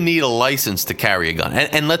used to need a license to carry a gun.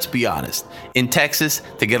 And let's be honest, in Texas,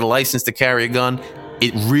 to get a license to carry a gun,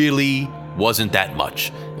 it really wasn't that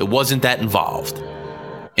much. It wasn't that involved.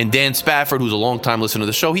 And Dan Spafford, who's a longtime listener to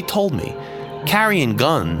the show, he told me, carrying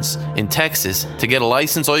guns in Texas, to get a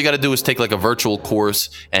license, all you got to do is take like a virtual course,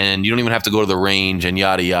 and you don't even have to go to the range and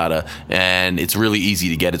yada, yada. And it's really easy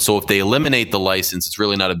to get it. So if they eliminate the license, it's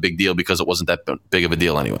really not a big deal because it wasn't that big of a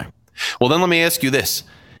deal anyway. Well, then let me ask you this.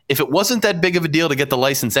 If it wasn't that big of a deal to get the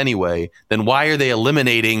license anyway, then why are they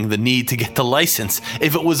eliminating the need to get the license?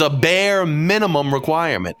 If it was a bare minimum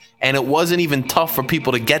requirement and it wasn't even tough for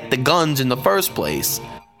people to get the guns in the first place,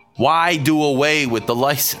 why do away with the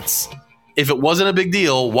license? If it wasn't a big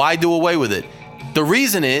deal, why do away with it? The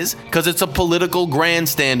reason is because it's a political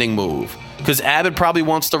grandstanding move. Because Abbott probably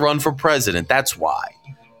wants to run for president. That's why.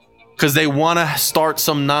 Because they want to start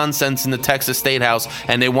some nonsense in the Texas State House,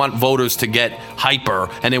 and they want voters to get hyper,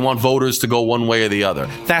 and they want voters to go one way or the other.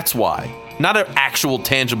 That's why. Not an actual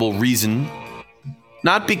tangible reason.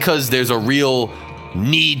 Not because there's a real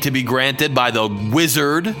need to be granted by the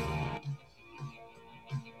wizard.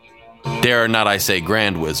 Dare not I say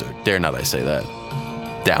grand wizard. Dare not I say that.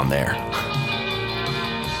 Down there.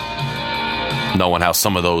 Knowing how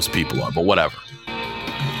some of those people are, but whatever.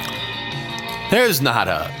 There's not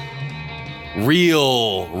a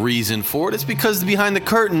real reason for it. It's because behind the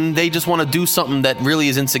curtain, they just want to do something that really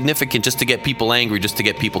is insignificant just to get people angry, just to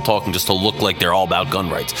get people talking, just to look like they're all about gun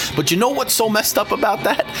rights. But you know what's so messed up about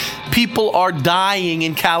that? People are dying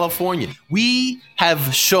in California. We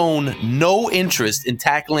have shown no interest in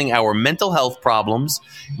tackling our mental health problems.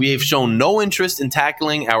 We have shown no interest in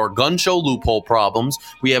tackling our gun show loophole problems.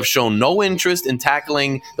 We have shown no interest in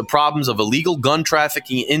tackling the problems of illegal gun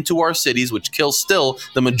trafficking into our cities, which kills still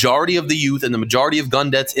the majority of the youth and the majority of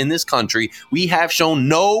gun deaths in this country. We have shown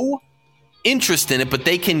no interest in it, but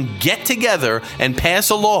they can get together and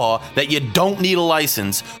pass a law that you don't need a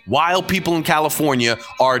license while people in California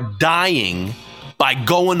are dying by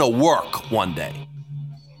going to work one day.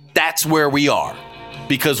 That's where we are,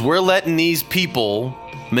 because we're letting these people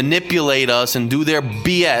manipulate us and do their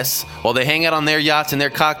BS while they hang out on their yachts and their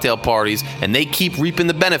cocktail parties, and they keep reaping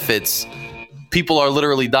the benefits. People are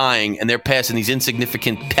literally dying, and they're passing these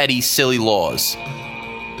insignificant, petty, silly laws.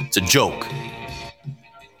 It's a joke.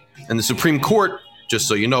 And the Supreme Court, just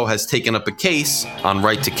so you know, has taken up a case on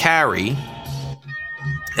right to carry,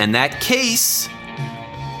 and that case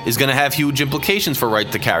is going to have huge implications for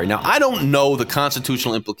right to carry. Now, I don't know the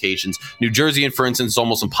constitutional implications. New Jersey, for instance, it's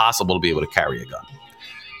almost impossible to be able to carry a gun.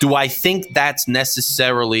 Do I think that's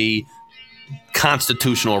necessarily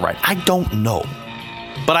constitutional right? I don't know.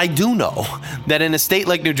 But I do know that in a state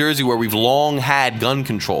like New Jersey, where we've long had gun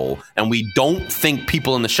control, and we don't think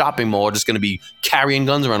people in the shopping mall are just going to be carrying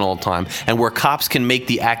guns around all the time, and where cops can make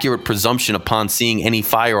the accurate presumption upon seeing any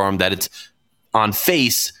firearm that it's on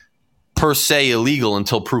face per se illegal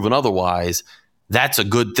until proven otherwise, that's a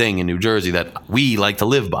good thing in New Jersey that we like to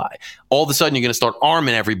live by. All of a sudden, you're going to start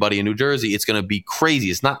arming everybody in New Jersey. It's going to be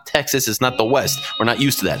crazy. It's not Texas. It's not the West. We're not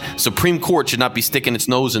used to that. Supreme Court should not be sticking its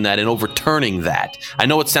nose in that and overturning that. I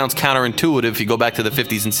know it sounds counterintuitive. If you go back to the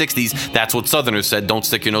 50s and 60s, that's what Southerners said. Don't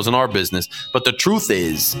stick your nose in our business. But the truth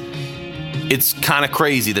is, it's kind of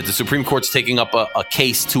crazy that the Supreme Court's taking up a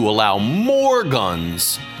case to allow more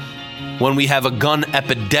guns when we have a gun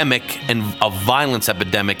epidemic and a violence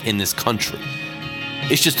epidemic in this country.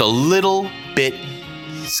 It's just a little bit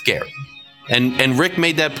scary. And Rick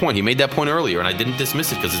made that point. He made that point earlier, and I didn't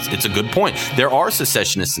dismiss it because it's a good point. There are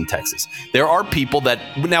secessionists in Texas. There are people that,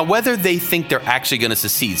 now whether they think they're actually going to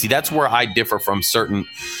secede, see, that's where I differ from certain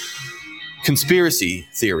conspiracy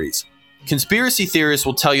theories. Conspiracy theorists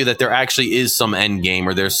will tell you that there actually is some end game,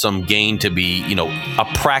 or there's some gain to be, a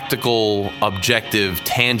practical, objective,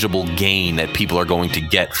 tangible gain that people are going to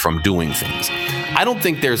get from doing things. I don't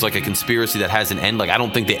think there's like a conspiracy that has an end. Like, I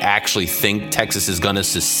don't think they actually think Texas is going to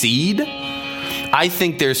secede. I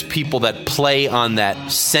think there's people that play on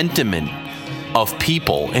that sentiment of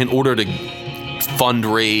people in order to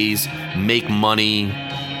fundraise, make money,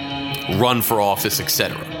 run for office,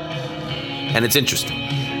 etc. And it's interesting.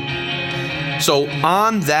 So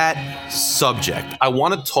on that subject, I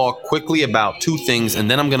want to talk quickly about two things,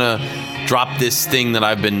 and then I'm going to drop this thing that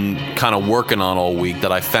I've been kind of working on all week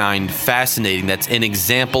that I find fascinating. That's an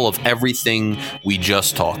example of everything we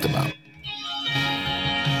just talked about.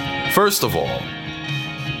 First of all,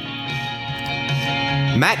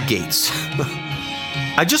 Matt Gaetz.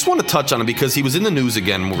 I just want to touch on him because he was in the news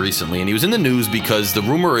again more recently, and he was in the news because the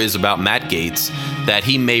rumor is about Matt Gaetz that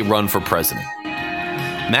he may run for president.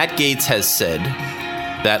 Matt Gaetz has said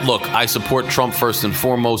that, look, I support Trump first and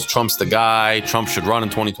foremost. Trump's the guy. Trump should run in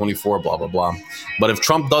 2024, blah, blah, blah. But if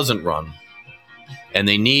Trump doesn't run and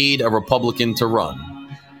they need a Republican to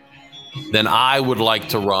run, then I would like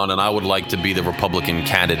to run and I would like to be the Republican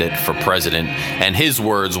candidate for president. And his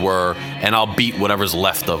words were, and I'll beat whatever's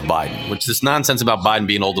left of Biden, which this nonsense about Biden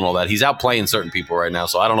being old and all that. He's outplaying certain people right now,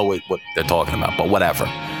 so I don't know what they're talking about, but whatever.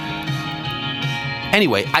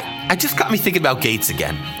 Anyway, I just got me thinking about Gaetz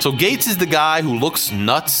again. So Gaetz is the guy who looks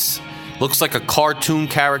nuts, looks like a cartoon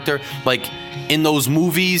character, like in those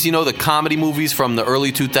movies, you know, the comedy movies from the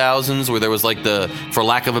early 2000s where there was like for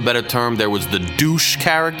lack of a better term, there was the douche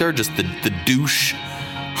character, just the douche.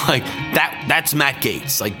 Like that's Matt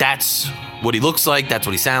Gaetz. Like that's what he looks like, that's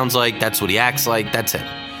what he sounds like, that's what he acts like, that's him.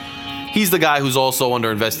 He's the guy who's also under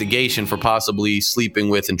investigation for possibly sleeping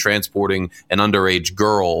with and transporting an underage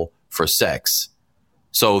girl for sex.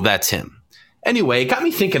 So that's him. Anyway, it got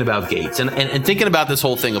me thinking about Gaetz and thinking about this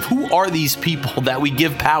whole thing of who are these people that we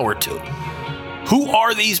give power to? Who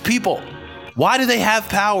are these people? Why do they have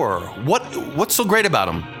power? What's so great about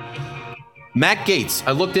them? Matt Gaetz,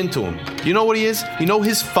 I looked into him. You know what he is? You know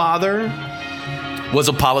his father was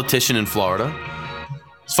a politician in Florida.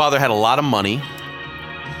 His father had a lot of money.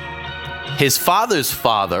 His father's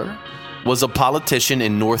father was a politician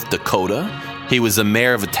in North Dakota. He was the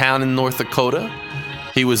mayor of a town in North Dakota.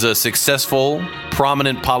 He was a successful,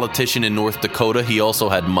 prominent politician in North Dakota. He also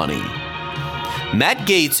had money. Matt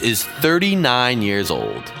Gaetz is 39 years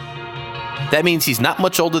old. That means he's not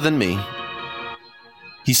much older than me.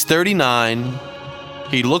 He's 39.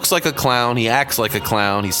 He looks like a clown. He acts like a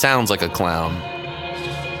clown. He sounds like a clown.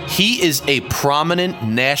 He is a prominent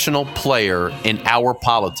national player in our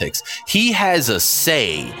politics. He has a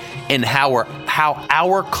say in how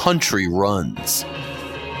our country runs.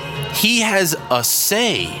 He has a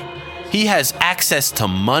say. He has access to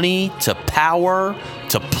money, to power,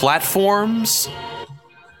 to platforms.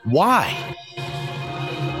 Why?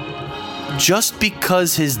 Just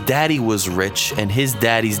because his daddy was rich and his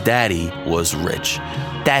daddy's daddy was rich.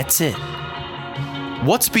 That's it.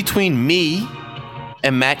 What's between me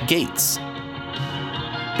and Matt Gaetz?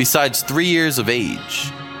 Besides 3 years of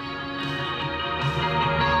age.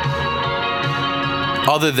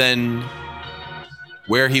 Other than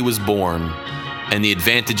where he was born and the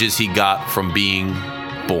advantages he got from being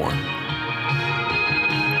born.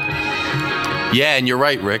 Yeah, and you're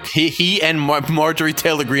right, Rick. He and Marjorie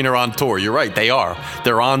Taylor Greene are on tour. You're right, they are.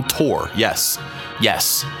 They're on tour. Yes.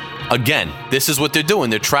 Again, this is what they're doing.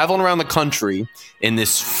 They're traveling around the country in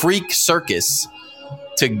this freak circus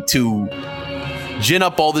to gin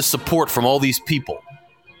up all this support from all these people.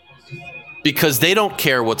 Because they don't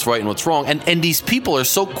care what's right and what's wrong. And these people are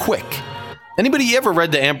so quick. Anybody ever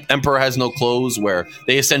read The Emperor Has No Clothes, where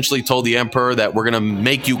they essentially told the emperor that we're going to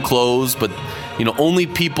make you clothes, but only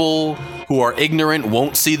people who are ignorant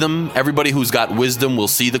won't see them. Everybody who's got wisdom will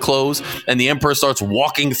see the clothes. And the emperor starts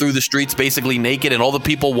walking through the streets basically naked, and all the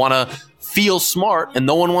people want to feel smart, and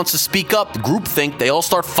no one wants to speak up. Groupthink, they all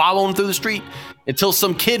start following through the street until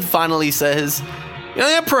some kid finally says, the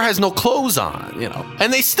emperor has no clothes on,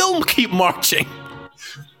 and they still keep marching.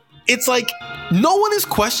 It's like no one is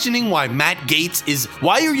questioning why Matt Gaetz is.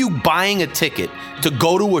 Why are you buying a ticket to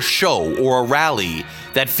go to a show or a rally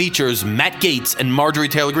that features Matt Gaetz and Marjorie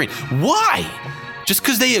Taylor Greene? Why? Just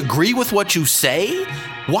because they agree with what you say?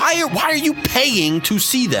 Why are you paying to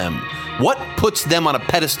see them? What puts them on a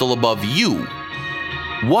pedestal above you?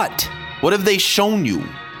 What have they shown you?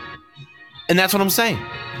 And that's what I'm saying.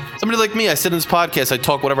 Somebody like me, I sit in this podcast, I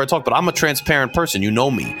talk whatever I talk, but I'm a transparent person. You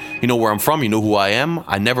know me. You know where I'm from. You know who I am.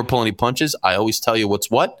 I never pull any punches. I always tell you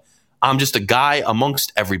what's what. I'm just a guy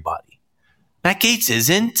amongst everybody. Matt Gaetz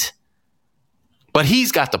isn't. But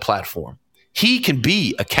he's got the platform. He can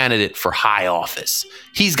be a candidate for high office.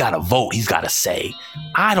 He's got a vote. He's got a say.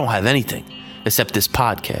 I don't have anything except this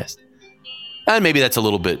podcast. And maybe that's a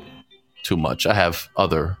little bit too much. I have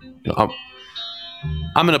other,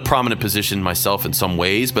 I'm in a prominent position myself in some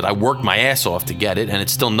ways, but I worked my ass off to get it, and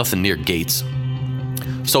it's still nothing near Gaetz.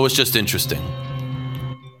 So it's just interesting.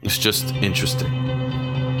 It's just interesting.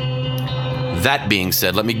 That being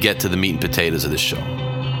said, let me get to the meat and potatoes of this show.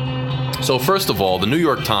 So first of all, the New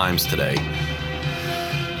York Times today,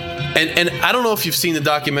 and I don't know if you've seen the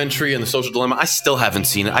documentary and The Social Dilemma. I still haven't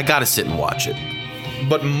seen it. I got to sit and watch it.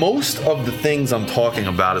 But most of the things I'm talking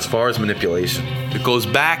about as far as manipulation, it goes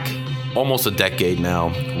back almost a decade now.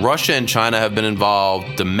 Russia and China have been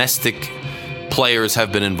involved. Domestic players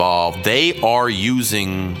have been involved. They are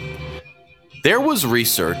using... There was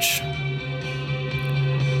research,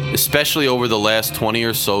 especially over the last 20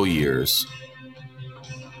 or so years.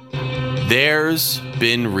 There's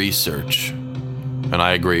been research, and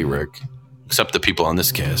I agree, Rick, except the people on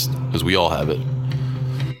this cast, because we all have it.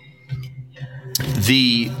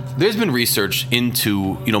 There's been research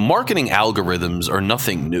into, marketing algorithms are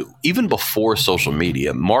nothing new. Even before social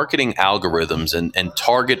media, marketing algorithms and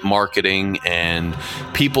target marketing and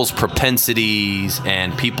people's propensities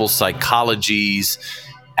and people's psychologies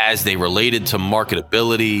as they related to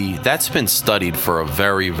marketability, that's been studied for a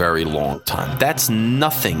very, very long time. That's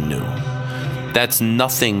nothing new. That's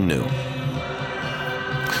nothing new.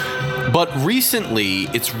 But recently,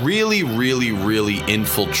 it's really, really, really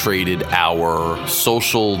infiltrated our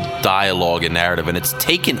social dialogue and narrative, and it's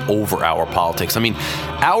taken over our politics. I mean,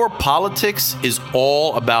 our politics is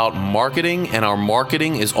all about marketing, and our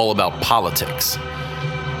marketing is all about politics.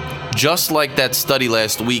 Just like that study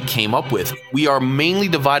last week came up with, we are mainly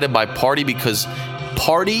divided by party because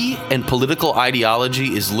party and political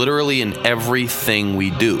ideology is literally in everything we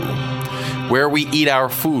do. Where we eat our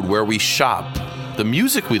food, where we shop, the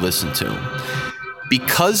music we listen to.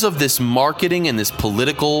 Because of this marketing and this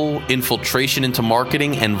political infiltration into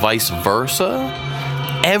marketing and vice versa,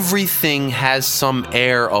 everything has some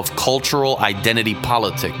air of cultural identity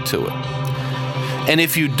politic to it. And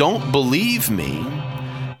if you don't believe me,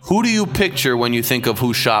 who do you picture when you think of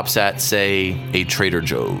who shops at, say, a Trader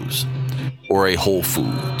Joe's or a Whole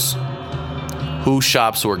Foods? Who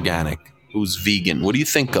shops organic? Who's vegan? What do you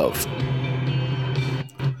think of?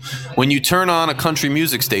 When you turn on a country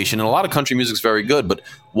music station, and a lot of country music's very good, but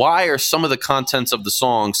why are some of the contents of the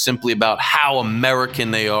songs simply about how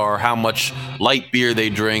American they are, how much light beer they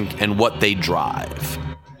drink, and what they drive?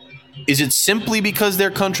 Is it simply because they're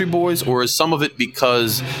country boys, or is some of it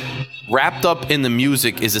because wrapped up in the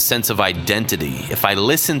music is a sense of identity? If I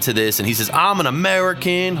listen to this and he says, I'm an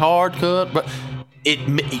American, hard cut, but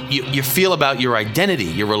you feel about your identity,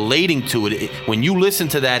 you're relating to it. When you listen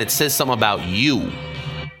to that, it says something about you.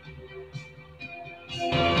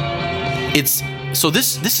 This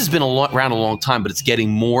has been around a long time, but it's getting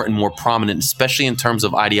more and more prominent, especially in terms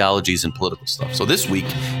of ideologies and political stuff. So this week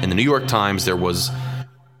in the New York Times, there was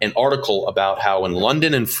an article about how in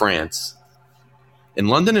London and France,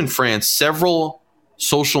 several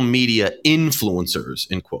social media influencers,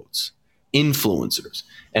 in quotes, influencers.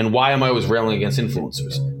 And why am I always railing against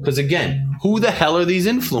influencers? Because again, who the hell are these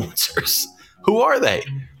influencers? Who are they?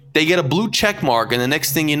 They get a blue check mark, and the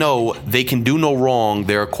next thing you know, they can do no wrong.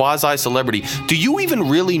 They're a quasi-celebrity. Do you even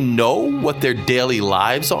really know what their daily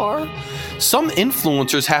lives are? Some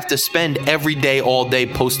influencers have to spend every day, all day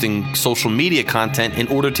posting social media content in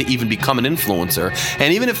order to even become an influencer.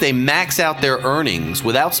 And even if they max out their earnings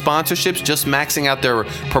without sponsorships, just maxing out their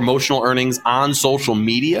promotional earnings on social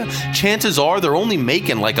media, chances are they're only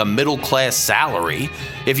making like a middle-class salary.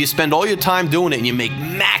 If you spend all your time doing it and you make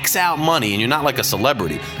max out money and you're not like a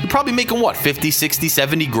celebrity, you're probably making what, 50, 60,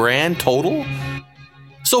 70 grand total?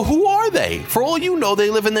 So who are they? For all you know,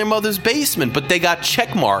 they live in their mother's basement, but they got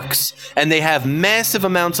check marks and they have massive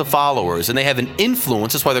amounts of followers and they have an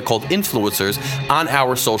influence, that's why they're called influencers, on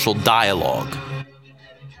our social dialogue.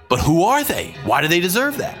 But who are they? Why do they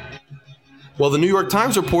deserve that? Well, the New York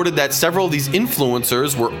Times reported that several of these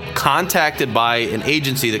influencers were contacted by an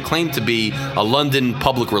agency that claimed to be a London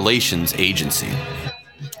public relations agency,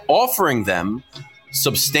 offering them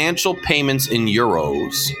substantial payments in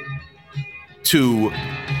euros to,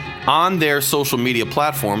 on their social media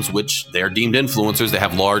platforms, which they're deemed influencers, they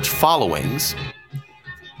have large followings,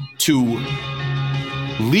 to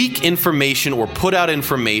leak information or put out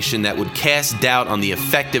information that would cast doubt on the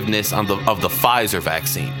effectiveness of the Pfizer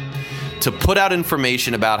vaccine. To put out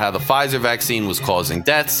information about how the Pfizer vaccine was causing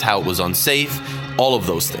deaths, how it was unsafe, all of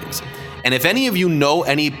those things. And if any of you know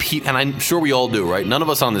any people, and I'm sure we all do, right? None of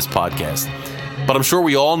us on this podcast, but I'm sure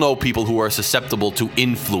we all know people who are susceptible to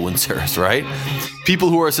influencers, right? People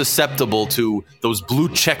who are susceptible to those blue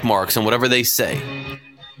check marks and whatever they say.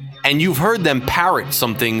 And you've heard them parrot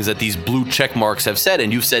some things that these blue check marks have said,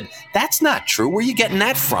 and you've said, that's not true. Where are you getting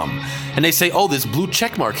that from? And they say, oh, this blue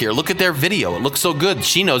check mark here. Look at their video. It looks so good.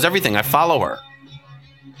 She knows everything. I follow her.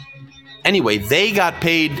 Anyway, they got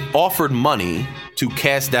offered money to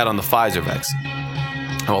cast doubt on the Pfizer vaccine.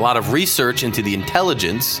 Now, a lot of research into the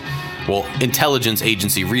intelligence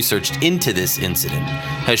agency researched into this incident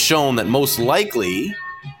has shown that most likely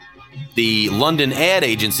the London ad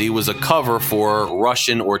agency was a cover for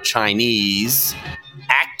Russian or Chinese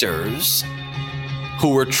actors who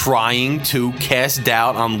were trying to cast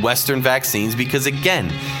doubt on Western vaccines because,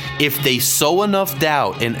 again, if they sow enough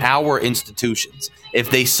doubt in our institutions, if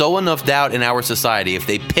they sow enough doubt in our society, if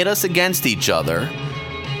they pit us against each other,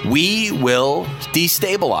 we will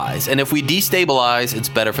destabilize. And if we destabilize, it's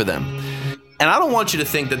better for them. And I don't want you to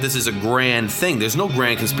think that this is a grand thing. There's no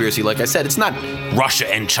grand conspiracy. Like I said, it's not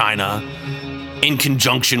Russia and China in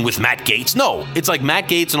conjunction with Matt Gaetz. No, it's like Matt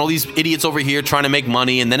Gaetz and all these idiots over here trying to make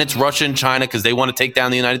money, and then it's Russia and China because they want to take down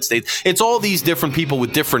the United States. It's all these different people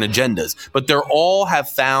with different agendas, but they all have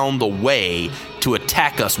found the way to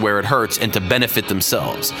attack us where it hurts and to benefit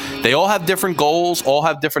themselves. They all have different goals, all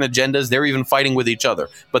have different agendas. They're even fighting with each other,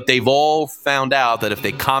 but they've all found out that if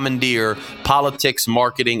they commandeer politics,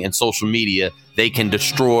 marketing, and social media, they can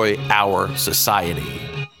destroy our society.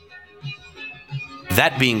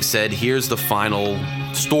 That being said, here's the final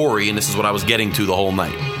story, and this is what I was getting to the whole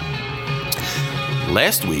night.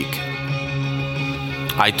 Last week,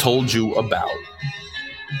 I told you about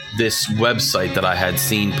this website that I had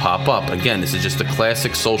seen pop up. Again, this is just a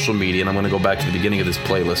classic social media, and I'm going to go back to the beginning of this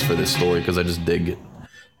playlist for this story because I just dig it,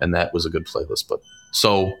 and that was a good playlist. But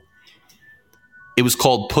so it was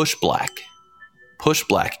called Push Black. Push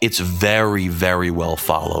Black. It's very, very well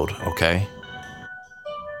followed, okay?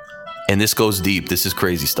 And this goes deep. This is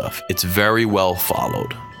crazy stuff. It's very well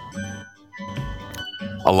followed.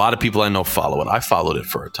 A lot of people I know follow it. I followed it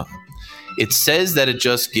for a time. It says that it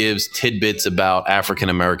just gives tidbits about African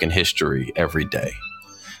American history every day.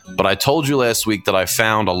 But I told you last week that I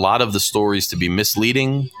found a lot of the stories to be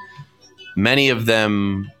misleading. Many of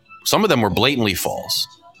them, some of them were blatantly false.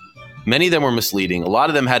 Many of them were misleading. A lot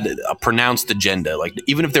of them had a pronounced agenda. Like,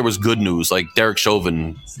 even if there was good news, like Derek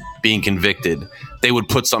Chauvin being convicted, they would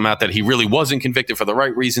put something out that he really wasn't convicted for the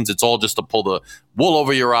right reasons. It's all just to pull the wool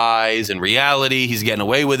over your eyes. In reality, he's getting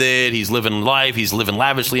away with it. He's living life. He's living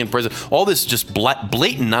lavishly in prison. All this just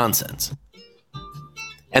blatant nonsense.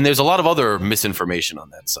 And there's a lot of other misinformation on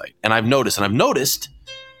that site. And I've noticed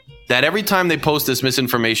that every time they post this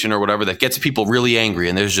misinformation or whatever that gets people really angry,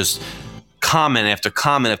 and there's just comment after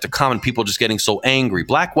comment after comment, people just getting so angry,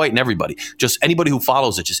 black, white, and everybody, just anybody who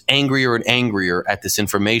follows it, just angrier and angrier at this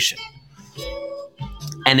information.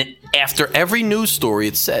 And after every news story,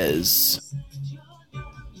 it says,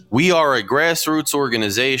 we are a grassroots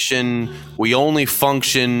organization. We only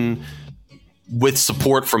function with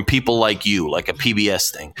support from people like you, like a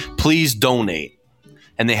PBS thing. Please donate.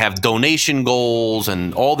 And they have donation goals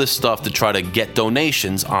and all this stuff to try to get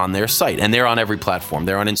donations on their site. And they're on every platform.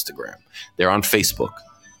 They're on Instagram. They're on Facebook.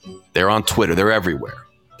 They're on Twitter. They're everywhere.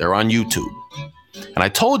 They're on YouTube. And I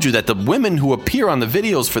told you that the women who appear on the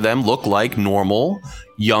videos for them look like normal,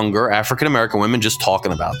 younger African-American women just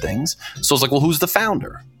talking about things. So I was like, well, who's the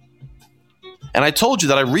founder? And I told you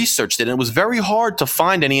that I researched it, and it was very hard to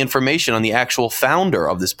find any information on the actual founder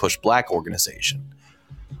of this Push Black organization.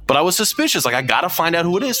 But I was suspicious. Like, I got to find out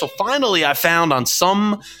who it is. So finally, I found on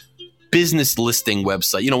some business listing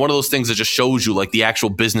website, one of those things that just shows you like the actual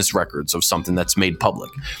business records of something that's made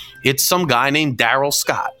public. It's some guy named Daryl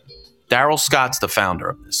Scott. Daryl Scott's the founder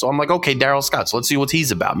of this. So I'm like, okay, Daryl Scott. So let's see what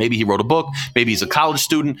he's about. Maybe he wrote a book. Maybe he's a college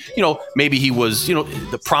student. Maybe he was,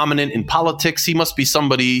 the prominent in politics. He must be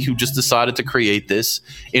somebody who just decided to create this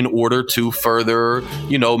in order to further,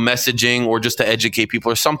 messaging or just to educate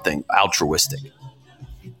people or something altruistic.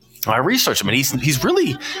 I researched him, and he's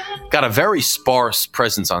really got a very sparse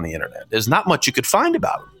presence on the internet. There's not much you could find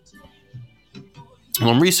about him. Well,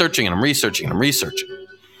 I'm researching.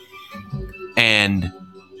 And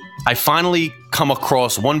I finally come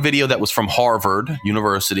across one video that was from Harvard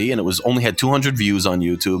University, and it was only had 200 views on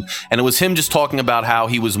YouTube. And it was him just talking about how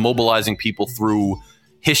he was mobilizing people through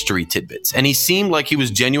history tidbits. And he seemed like he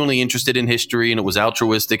was genuinely interested in history, and it was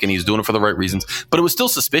altruistic, and he was doing it for the right reasons. But it was still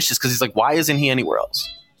suspicious because he's like, why isn't he anywhere else?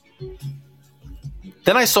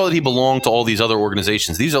 Then I saw that he belonged to all these other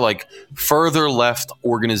organizations. These are like further left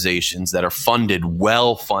organizations that are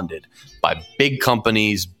well funded by big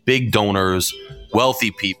companies, big donors,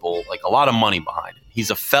 wealthy people, like a lot of money behind it.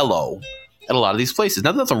 He's a fellow at a lot of these places.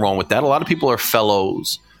 Now, there's nothing wrong with that. A lot of people are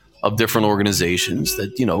fellows of different organizations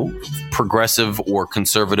that, progressive or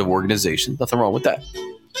conservative organizations. Nothing wrong with that.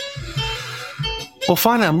 Well,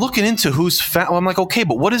 finally, I'm looking into I'm like, okay,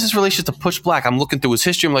 but what is his relationship to Push Black? I'm looking through his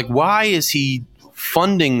history. I'm like, why is he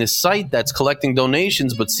funding this site that's collecting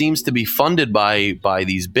donations but seems to be funded by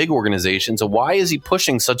these big organizations. And why is he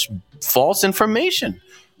pushing such false information?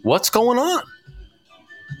 What's going on?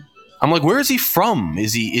 I'm like, where is he from?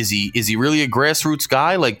 Is he really a grassroots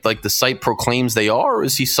guy like the site proclaims they are? Or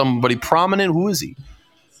is he somebody prominent? Who is he?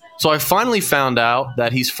 So I finally found out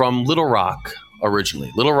that he's from Little Rock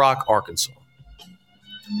originally, Little Rock, Arkansas.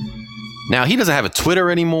 Now, he doesn't have a Twitter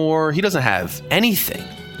anymore. He doesn't have anything.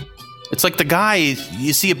 It's like the guy,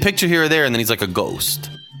 you see a picture here or there, and then he's like a ghost.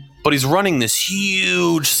 But he's running this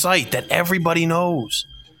huge site that everybody knows,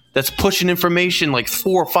 that's pushing information like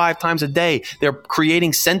 4 or 5 times a day. They're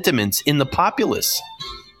creating sentiments in the populace.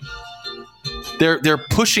 They're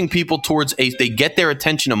pushing people towards they get their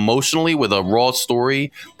attention emotionally with a raw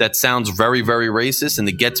story that sounds very, very racist, and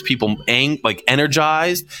it gets people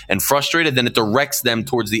energized and frustrated. Then it directs them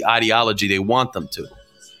towards the ideology they want them to,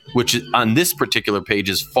 which is, on this particular page,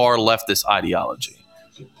 is far leftist ideology.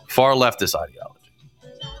 Far leftist ideology.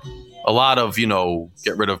 A lot of,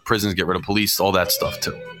 get rid of prisons, get rid of police, all that stuff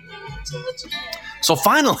too. So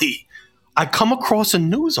finally, I come across a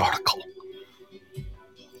news article.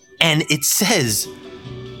 And it says,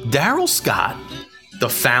 Daryl Scott, the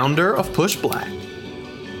founder of Push Black.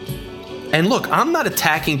 And look, I'm not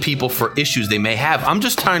attacking people for issues they may have. I'm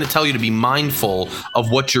just trying to tell you to be mindful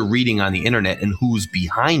of what you're reading on the internet and who's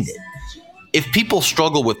behind it. If people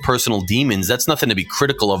struggle with personal demons, that's nothing to be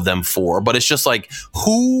critical of them for. But it's just like,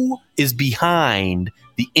 who is behind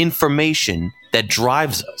the information that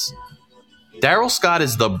drives us? Daryl Scott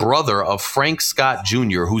is the brother of Frank Scott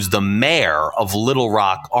Jr., who's the mayor of Little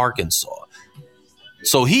Rock, Arkansas.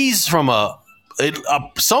 So he's from a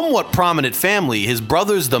somewhat prominent family. His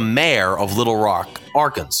brother's the mayor of Little Rock,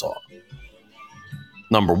 Arkansas.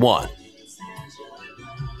 Number one.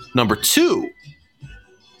 Number two,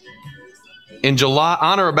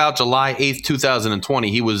 on or about July 8th,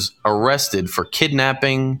 2020, he was arrested for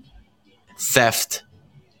kidnapping, theft,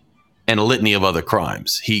 and a litany of other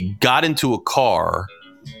crimes. He got into a car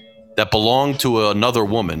that belonged to another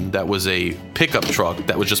woman that was a pickup truck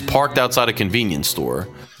that was just parked outside a convenience store,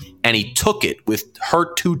 and he took it with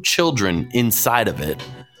her 2 children inside of it.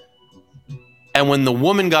 And when the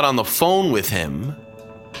woman got on the phone with him,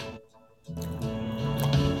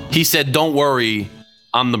 he said, "Don't worry,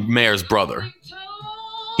 I'm the mayor's brother."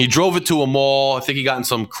 He drove it to a mall. I think he got in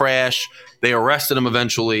some crash. They arrested him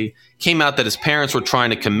eventually. Came out that his parents were trying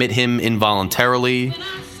to commit him involuntarily.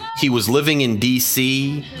 He was living in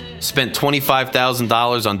D.C., spent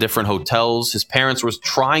 $25,000 on different hotels. His parents were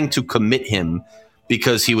trying to commit him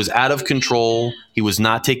because he was out of control. He was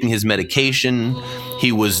not taking his medication.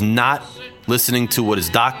 He was not listening to what his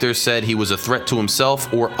doctor said. He was a threat to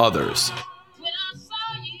himself or others.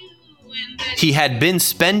 He had been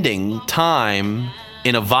spending time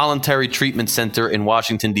in a voluntary treatment center in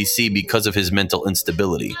Washington, D.C. because of his mental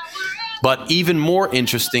instability. But even more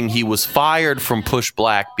interesting, he was fired from Push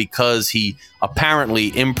Black because he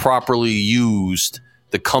apparently improperly used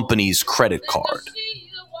the company's credit card.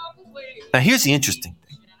 Now, here's the interesting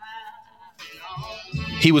thing.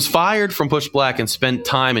 He was fired from Push Black and spent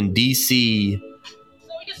time in D.C.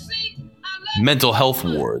 mental health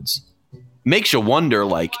wards. Makes you wonder,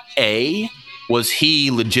 was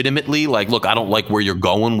he legitimately look, I don't like where you're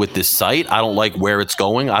going with this site. I don't like where it's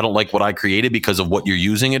going. I don't like what I created because of what you're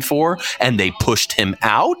using it for. And they pushed him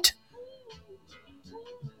out?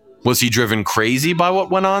 Was he driven crazy by what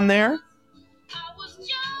went on there?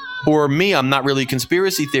 Or me, I'm not really a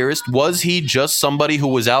conspiracy theorist. Was he just somebody who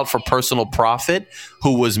was out for personal profit,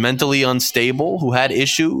 who was mentally unstable, who had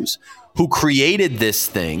issues, who created this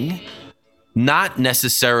thing? Not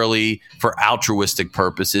necessarily for altruistic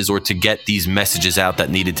purposes or to get these messages out that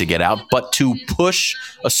needed to get out, but to push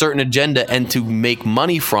a certain agenda and to make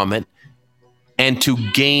money from it and to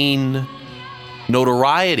gain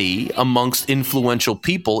notoriety amongst influential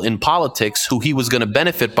people in politics who he was going to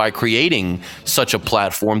benefit by creating such a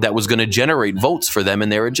platform that was going to generate votes for them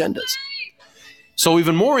and their agendas. So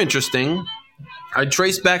even more interesting, I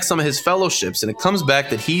traced back some of his fellowships, and it comes back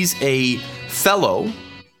that he's a fellow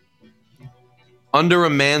under a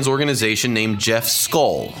man's organization named Jeff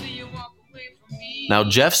Skoll. Now,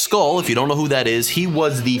 Jeff Skoll, if you don't know who that is, he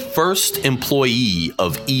was the first employee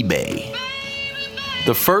of eBay.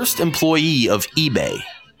 The first employee of eBay.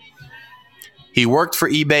 He worked for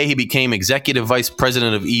eBay. He became executive vice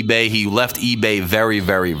president of eBay. He left eBay very,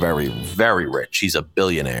 very, very, very rich. He's a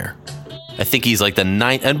billionaire. I think he's like the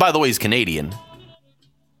 9th, and by the way, he's Canadian.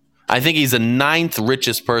 I think he's the 9th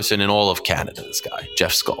richest person in all of Canada, this guy,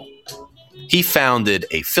 Jeff Skoll. He founded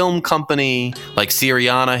a film company like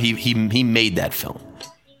Syriana. He made that film.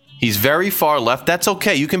 He's very far left. That's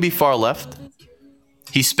okay. You can be far left.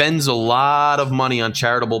 He spends a lot of money on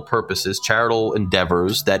charitable purposes, charitable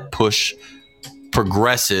endeavors that push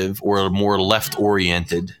progressive or more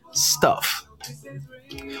left-oriented stuff.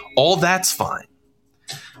 All that's fine.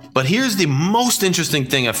 But here's the most interesting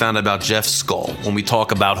thing I found about Jeff Skoll when we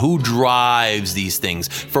talk about who drives these things.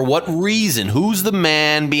 For what reason? Who's the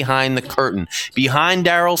man behind the curtain? Behind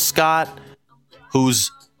Darrell Scott,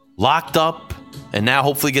 who's locked up and now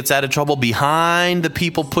hopefully gets out of trouble, behind the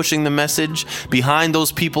people pushing the message, behind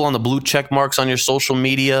those people on the blue check marks on your social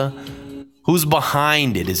media. Who's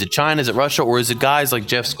behind it? Is it China? Is it Russia? Or is it guys like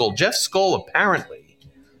Jeff Skoll? Jeff Skoll, apparently,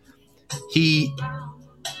 he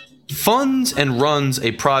funds and runs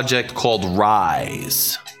a project called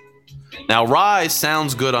Rise. Now, Rise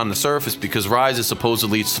sounds good on the surface because Rise is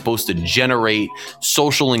supposedly supposed to generate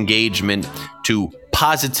social engagement to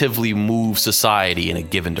positively move society in a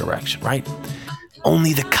given direction, right?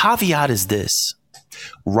 Only the caveat is this.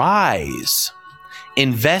 Rise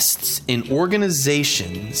invests in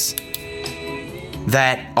organizations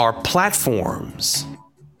that are platforms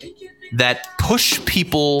that push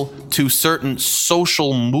people to certain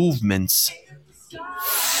social movements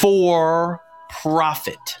for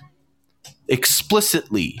profit.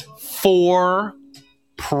 Explicitly, for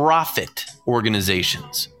profit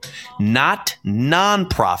organizations, not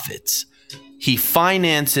nonprofits. He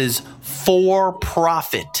finances for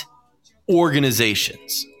profit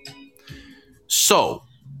organizations. So,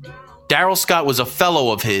 Darrell Scott was a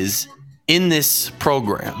fellow of his in this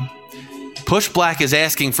program. Push Black is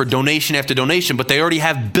asking for donation after donation, but they already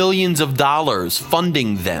have billions of dollars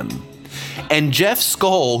funding them. And Jeff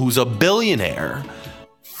Skoll, who's a billionaire,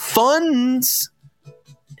 funds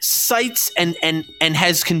sites and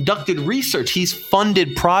has conducted research. He's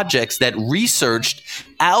funded projects that researched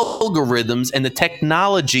algorithms and the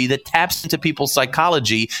technology that taps into people's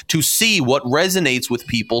psychology to see what resonates with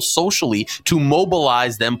people socially, to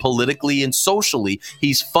mobilize them politically and socially.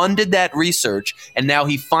 He's funded that research, and now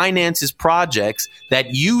he finances projects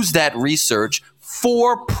that use that research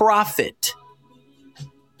for profit.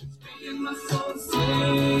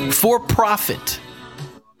 For profit.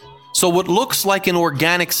 So what looks like an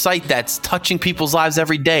organic site that's touching people's lives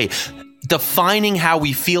every day, defining how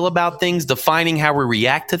we feel about things, defining how we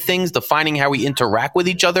react to things, defining how we interact with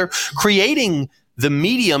each other, creating the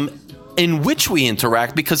medium in which we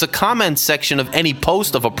interact, because a comment section of any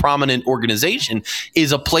post of a prominent organization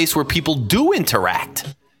is a place where people do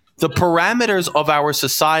interact. The parameters of our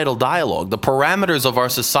societal dialogue, the parameters of our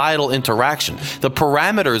societal interaction, the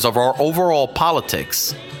parameters of our overall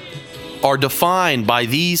politics are defined by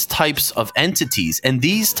these types of entities. And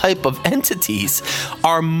these type of entities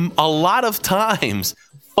are a lot of times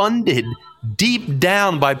funded deep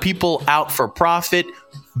down by people out for profit,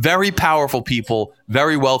 very powerful people,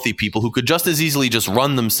 very wealthy people who could just as easily just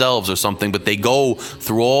run themselves or something, but they go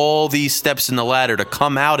through all these steps in the ladder to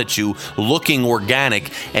come out at you looking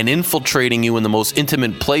organic and infiltrating you in the most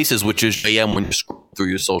intimate places, which is when you scroll through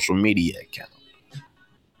your social media account.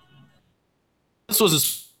 This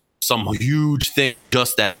was some huge thing,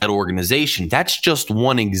 just that organization. That's just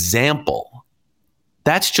one example.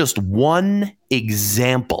 That's just one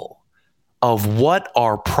example of what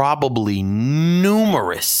are probably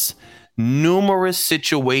numerous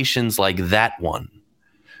situations like that one,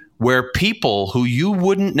 where people who you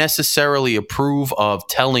wouldn't necessarily approve of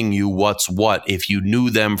telling you what's what if you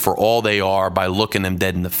knew them for all they are by looking them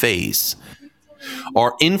dead in the face,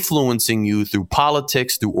 are influencing you through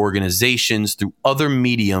politics, through organizations, through other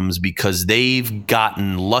mediums, because they've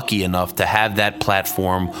gotten lucky enough to have that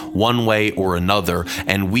platform one way or another,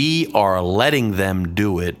 and we are letting them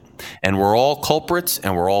do it, and we're all culprits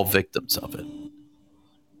and we're all victims of it.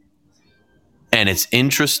 And it's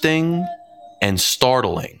interesting and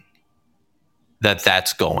startling that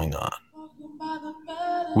that's going on.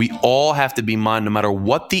 We all have to be mindful, no matter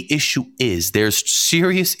what the issue is. There's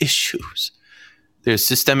serious issues. There's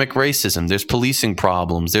systemic racism. There's policing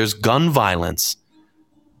problems. There's gun violence.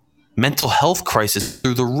 Mental health crisis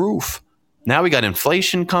through the roof. Now we got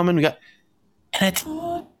inflation coming.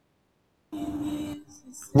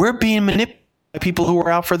 We're being manipulated by people who are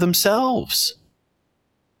out for themselves,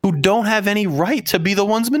 who don't have any right to be the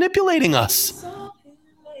ones manipulating us.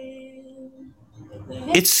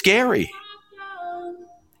 It's scary.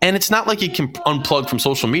 And it's not like you can unplug from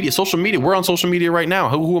social media. Social media, we're on social media right now.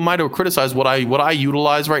 Who am I to criticize what I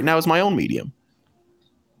utilize right now as my own medium?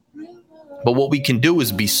 But what we can do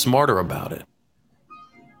is be smarter about it.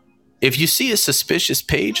 If you see a suspicious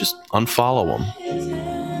page, just unfollow them.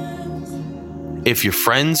 If your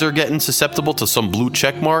friends are getting susceptible to some blue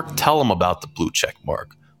check mark, tell them about the blue check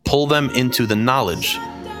mark. Pull them into the knowledge.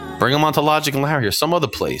 Bring them onto Logic and Larry or some other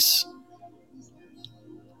place.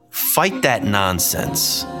 Fight that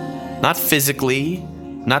nonsense. Not physically,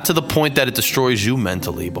 not to the point that it destroys you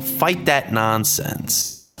mentally, but fight that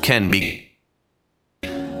nonsense. Can be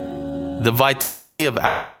the vitality of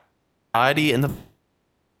society and the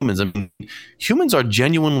humans. I mean, humans are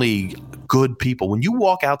genuinely good people. When you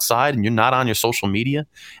walk outside and you're not on your social media,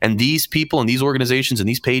 and these people and these organizations and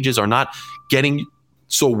these pages are not getting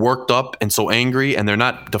so worked up and so angry, and they're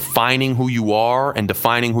not defining who you are and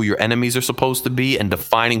defining who your enemies are supposed to be and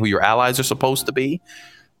defining who your allies are supposed to be,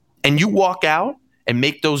 and you walk out and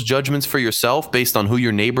make those judgments for yourself based on who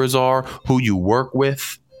your neighbors are, who you work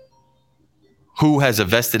with, who has a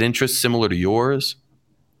vested interest similar to yours,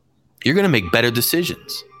 you're going to make better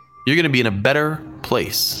decisions. You're going to be in a better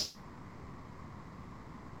place.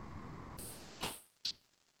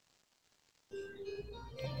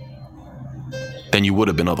 Than you would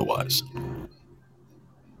have been otherwise.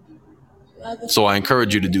 So I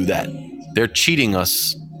encourage you to do that. They're cheating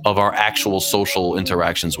us of our actual social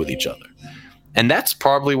interactions with each other. And that's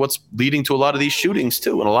probably what's leading to a lot of these shootings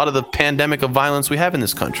too, and a lot of the pandemic of violence we have in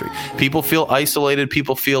this country. People feel isolated.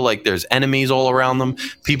 People feel like there's enemies all around them.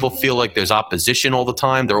 People feel like there's opposition all the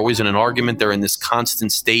time. They're always in an argument. They're in this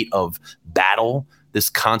constant state of battle, this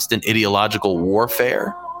constant ideological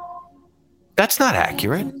warfare. That's not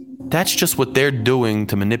accurate. That's just what they're doing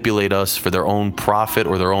to manipulate us for their own profit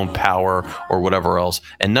or their own power or whatever else.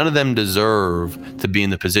 And none of them deserve to be in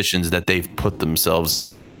the positions that they've put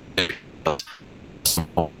themselves in.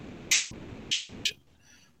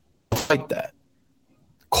 Fight that.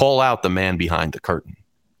 Call out the man behind the curtain.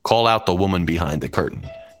 Call out the woman behind the curtain.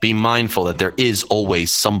 Be mindful that there is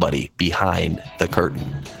always somebody behind the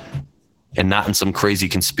curtain. And not in some crazy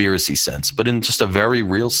conspiracy sense, but in just a very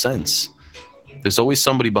real sense. There's always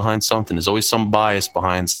somebody behind something. There's always some bias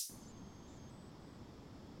behind.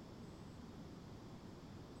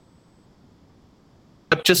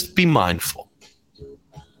 But just be mindful.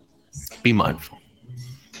 Be mindful.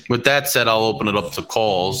 With that said, I'll open it up to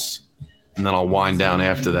calls, and then I'll wind down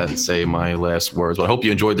after that and say my last words. But I hope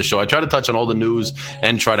you enjoyed the show. I try to touch on all the news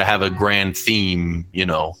and try to have a grand theme,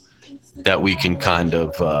 that we can kind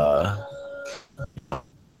of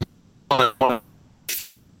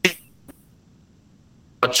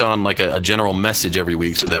touch on, like a general message every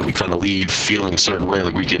week, so that we kind of leave feeling a certain way,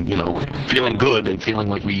 like we can, feeling good and feeling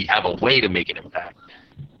like we have a way to make an impact.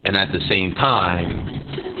 And at the same time,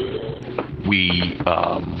 we,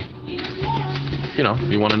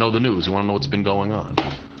 you want to know the news. You want to know what's been going on.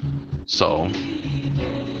 So,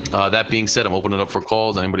 that being said, I'm opening it up for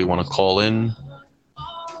calls. Anybody want to call in?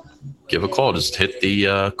 Give a call. Just hit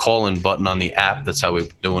the call-in button on the app. That's how we've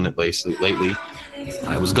been doing it lately.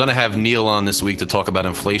 I was going to have Neil on this week to talk about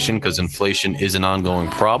inflation, because inflation is an ongoing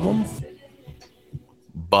problem.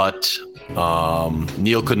 But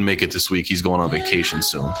Neil couldn't make it this week. He's going on vacation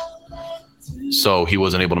soon. So he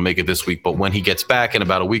wasn't able to make it this week. But when he gets back in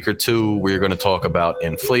about a week or two, we're going to talk about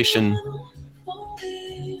inflation.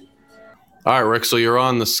 All right, Rick, so you're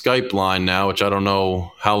on the Skype line now, which I don't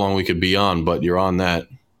know how long we could be on, but you're on that.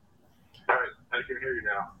 All right, I can hear you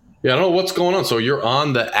now. Yeah, I don't know what's going on. So you're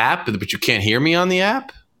on the app, but you can't hear me on the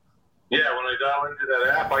app? Yeah, when I dial into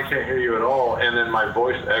that app, I can't hear you at all, and then my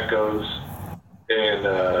voice echoes, and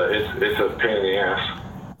it's a pain in the ass.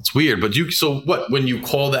 It's weird, but so what? When you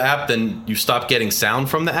call the app, then you stop getting sound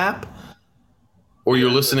from the app, or you're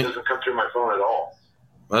listening? It doesn't come through my phone at all.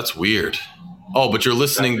 That's weird. Oh, but you're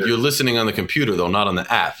listening. You're listening on the computer though, not on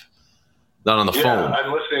the app, not on the phone. Yeah,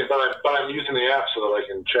 I'm listening, but I'm using the app so that I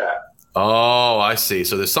can chat. Oh, I see.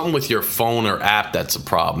 So there's something with your phone or app that's a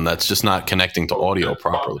problem. That's just not connecting to audio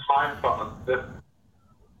properly.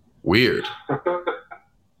 Weird.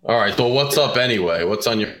 All right. So what's up anyway? What's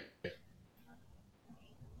on your?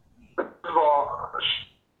 First of all,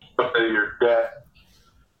 your debt.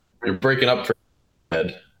 You're breaking up for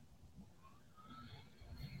head.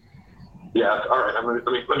 Yeah. All right.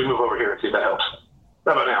 Let me move over here and see if that helps.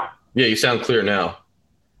 How about now? Yeah, you sound clear now.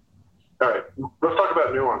 All right. Let's talk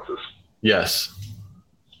about nuances. Yes.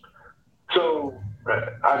 So,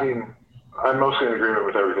 I mean, I'm mostly in agreement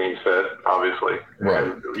with everything you said, obviously. Right.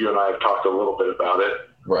 And you and I have talked a little bit about it.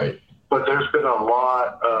 Right. But there's been a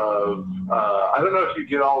lot of, I don't know if you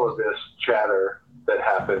get all of this chatter that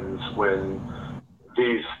happens when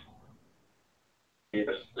these.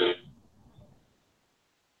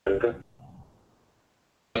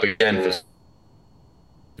 Again,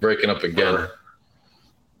 breaking up again.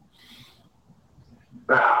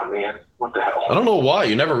 Ah, man, what the hell? I don't know why.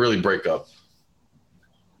 You never really break up.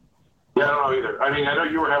 Yeah, I don't know either. I mean, I know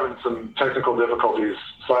you were having some technical difficulties.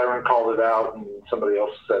 Siren called it out, and somebody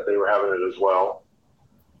else said they were having it as well.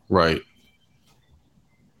 Right.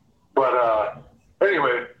 But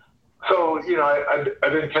anyway, So,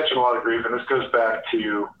 I've been catching a lot of grief, and this goes back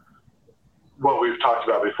to what we've talked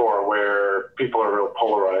about before, where people are real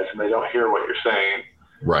polarized and they don't hear what you're saying.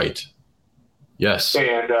 Right. Yes.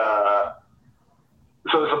 And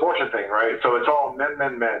so this abortion thing, right? So it's all men.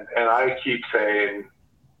 And I keep saying,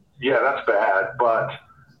 yeah, that's bad, but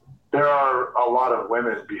there are a lot of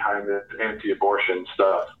women behind this anti-abortion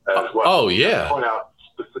stuff as well. Oh, yeah. Point out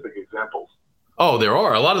specific examples. Oh, there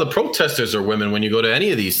are. A lot of the protesters are women when you go to any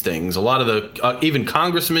of these things. A lot of the even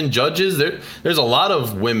congressmen, judges, there's a lot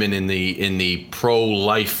of women in the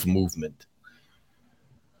pro-life movement.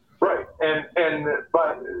 Right.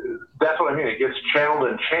 But that's what I mean. It gets channeled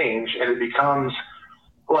and changed, and it becomes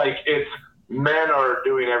like it's men are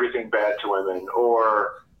doing everything bad to women,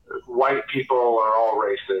 or white people are all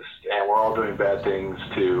racist and we're all doing bad things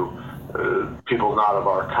to people not of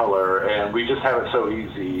our color, and we just have it so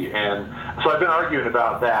easy. And so I've been arguing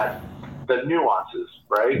about that, the nuances,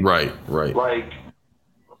 right? Right. Like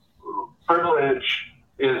privilege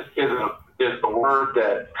is the word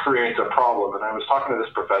that creates a problem. And I was talking to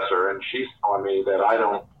this professor, and she's telling me that I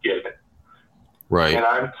don't get it. Right. And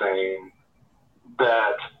I'm saying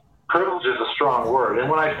that privilege is a strong word. And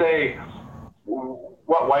when I say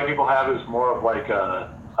what white people have is more of like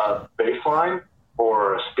a baseline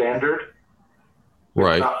or a standard,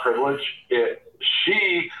 right? It's not privilege.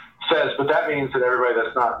 She says, but that means that everybody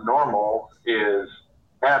that's not normal is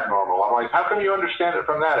abnormal. I'm like, how can you understand it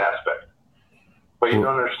from that aspect? But you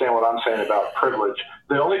don't understand what I'm saying about privilege.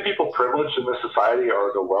 The only people privileged in this society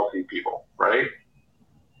are the wealthy people, right?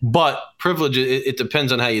 But privilege, it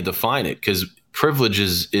depends on how you define it, because privilege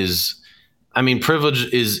is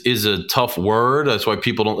a tough word. That's why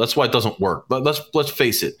it doesn't work. But let's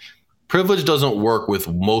face it. Privilege doesn't work with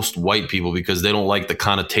most white people because they don't like the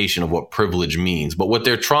connotation of what privilege means. But what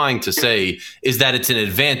they're trying to say is that it's an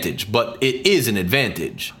advantage, but it is an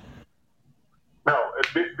advantage. No,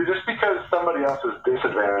 just because somebody else is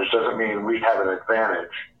disadvantaged doesn't mean we have an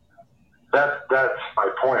advantage. That's my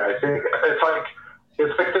point. I think it's like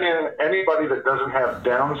saying anybody that doesn't have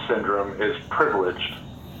Down syndrome is privileged.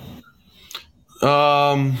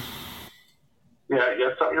 Yeah,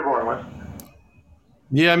 it's something you're born with.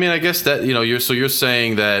 Yeah, I mean, I guess that you're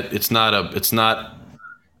saying that it's not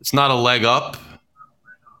a leg up.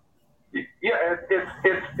 Yeah,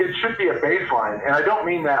 it should be a baseline, and I don't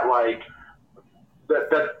mean that like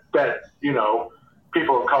that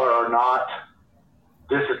people of color are not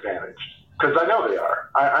disadvantaged, because I know they are.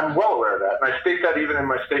 I'm well aware of that, and I state that even in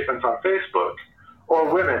my statements on Facebook.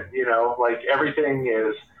 Or women, like everything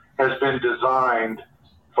has been designed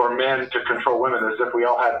for men to control women, as if we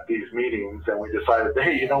all had these meetings and we decided,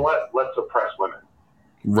 hey, you know what? Let's oppress women.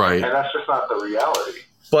 Right. And that's just not the reality.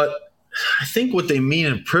 But I think what they mean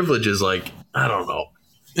in privilege is like, I don't know.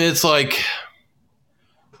 It's like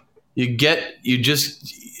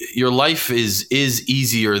your life is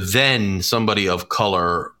easier than somebody of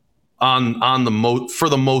color for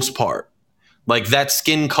the most part. Like that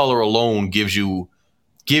skin color alone gives you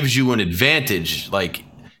an advantage. Like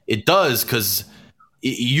it does, because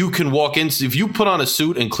you can walk in. If you put on a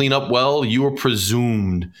suit and clean up well, you are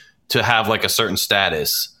presumed to have like a certain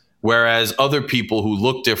status. Whereas other people who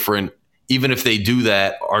look different, even if they do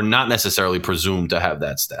that, are not necessarily presumed to have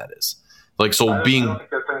that status. Like, so I don't think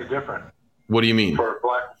that's any different. What do you mean? For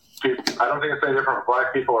black people, I don't think it's any different for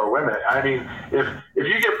black people or women. I mean, if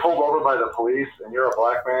you get pulled over by the police and you're a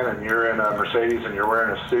black man and you're in a Mercedes and you're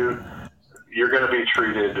wearing a suit, you're going to be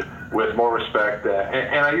treated with more respect.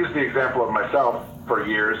 And I use the example of myself for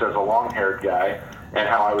years as a long-haired guy and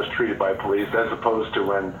how I was treated by police, as opposed to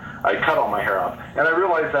when I cut all my hair off. And I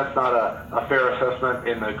realize that's not a fair assessment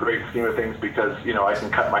in the great scheme of things, because, I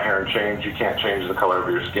can cut my hair and change. You can't change the color of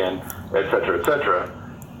your skin, et cetera, et cetera.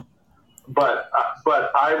 But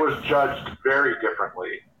I was judged very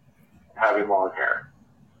differently having long hair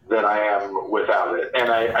than I am without it. And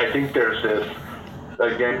I think there's this,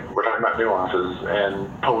 again, we're talking about nuances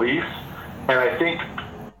and police, and I think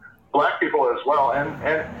black people as well, and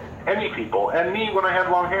any people, and me when I had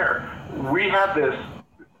long hair, we have this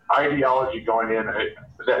ideology going in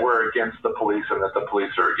that we're against the police and that the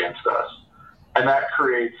police are against us. And that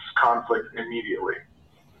creates conflict immediately.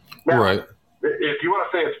 Now, right. If you want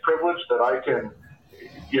to say it's privilege that I can,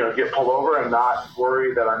 get pulled over and not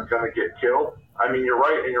worry that I'm going to get killed, I mean, you're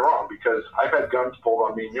right and you're wrong, because I've had guns pulled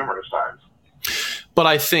on me numerous times. But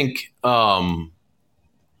I think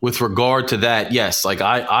with regard to that, yes, like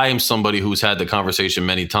I am somebody who's had the conversation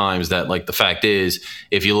many times that, like, the fact is,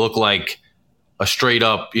 if you look like a straight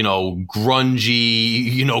up, grungy,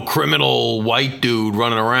 criminal white dude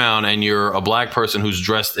running around, and you're a black person who's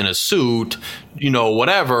dressed in a suit,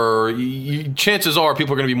 whatever, chances are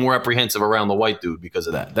people are going to be more apprehensive around the white dude because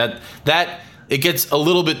of that. That it gets a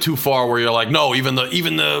little bit too far where you're like, no, even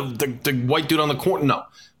the white dude on the corner, no.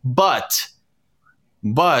 But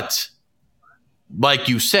like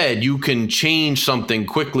you said, you can change something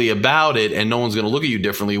quickly about it and no one's going to look at you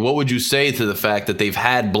differently. What would you say to the fact that they've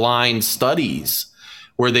had blind studies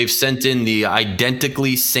where they've sent in the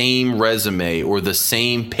identically same resume or the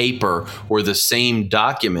same paper or the same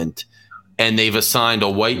document, and they've assigned a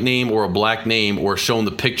white name or a black name or shown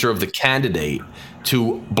the picture of the candidate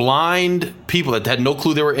to blind people that had no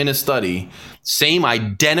clue they were in a study? Same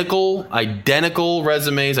identical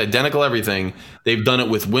resumes, identical everything. They've done it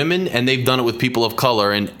with women and they've done it with people of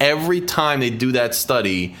color. And every time they do that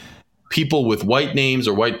study, people with white names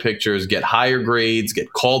or white pictures get higher grades,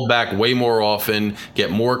 get called back way more often,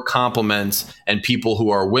 get more compliments, and people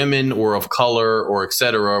who are women or of color or et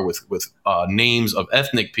cetera with names of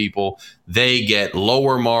ethnic people, they get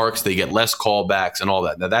lower marks, they get less callbacks and all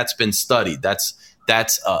that. Now that's been studied. That's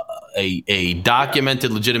a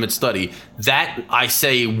documented, legitimate study that I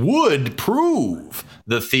say would prove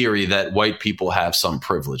the theory that white people have some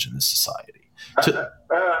privilege in this society.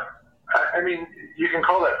 I mean, you can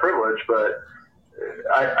call that privilege, but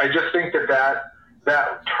I just think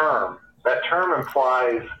that term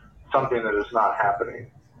implies something that is not happening.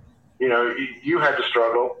 You had to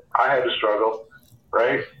struggle. I had to struggle,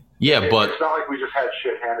 right? Yeah, but it's not like we just had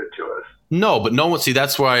shit handed to us. No, but no one. See,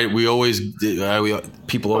 that's why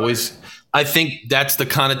people always. I think that's the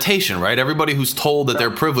connotation, right? Everybody who's told that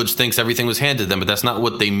they're privileged thinks everything was handed to them, but that's not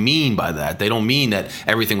what they mean by that. They don't mean that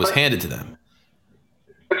everything was handed to them.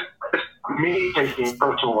 It's me taking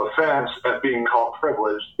personal offense at being called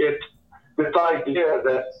privileged. It's this idea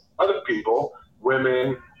that other people,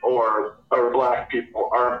 women or black people,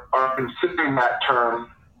 are considering that term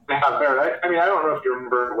to have merit. I mean, I don't know if you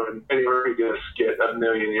remember when Eddie Murphy did a skit a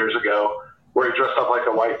million years ago where he dressed up like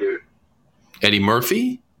a white dude. Eddie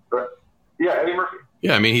Murphy? Yeah, Eddie Murphy.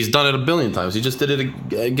 Yeah, I mean, he's done it a billion times. He just did it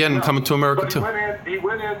again, Coming to America too. He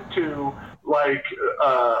went into like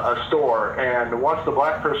a store, and once the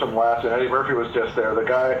black person left and Eddie Murphy was just there, the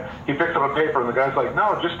guy, he picked up a paper and the guy's like,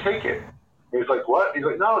 no, just take it. He's like, what? He's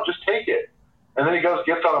like, no, just take it. And then he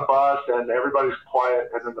gets on a bus and everybody's quiet,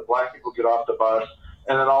 and then the black people get off the bus.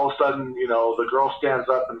 And then all of a sudden, the girl stands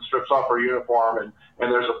up and strips off her uniform,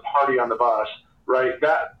 and there's a party on the bus, right?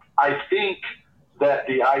 That I think that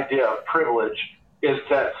the idea of privilege is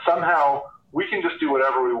that somehow we can just do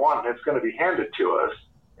whatever we want and it's going to be handed to us.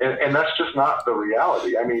 And that's just not the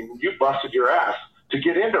reality. I mean, you busted your ass to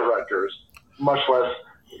get into Rutgers, much less,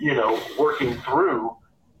 working through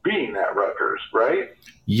being at Rutgers, right?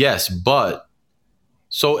 Yes, but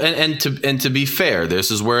so and to be fair,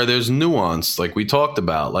 this is where there's nuance, like we talked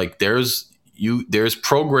about. Like there's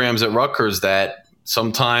programs at Rutgers that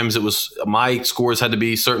sometimes it was my scores had to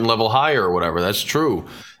be a certain level higher or whatever. That's true,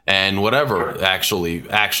 and whatever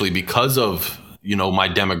actually because of my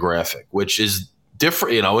demographic, which is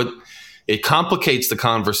different. It complicates the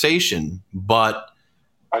conversation, but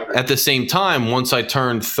at the same time, once I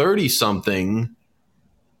turned 30 something.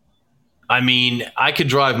 I mean, I could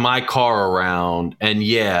drive my car around and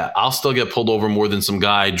yeah, I'll still get pulled over more than some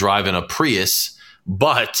guy driving a Prius,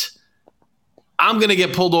 but I'm going to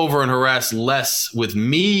get pulled over and harassed less with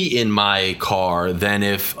me in my car than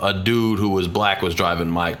if a dude who was black was driving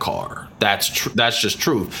my car. That's just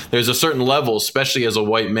truth. There's a certain level, especially as a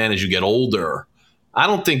white man, as you get older. I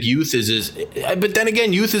don't think youth but then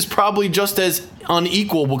again, youth is probably just as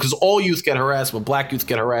unequal because all youth get harassed, but black youth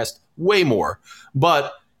get harassed way more.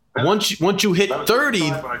 But once you hit 30,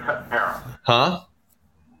 when I cut my hair off. Huh?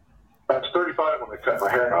 I was 35 when I cut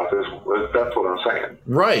my hair off. That's what I'm saying.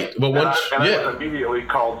 Right, but I was immediately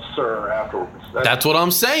called sir afterwards. That's what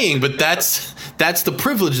I'm saying. But that's the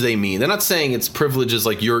privilege they mean. They're not saying it's privileges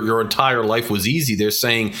like your entire life was easy. They're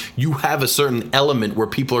saying you have a certain element where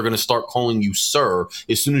people are going to start calling you sir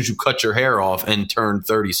as soon as you cut your hair off and turn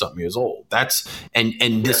 30-something years old.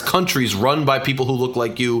 This country's run by people who look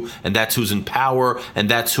like you, and that's who's in power, and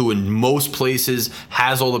that's who in most places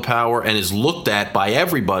has all the power and is looked at by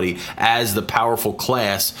everybody as the powerful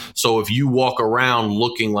class. So if you walk around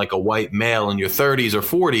looking like a white male in your 30s or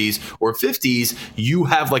 40s or 50s, you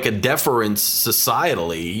have like a deference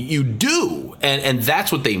societally. You do, and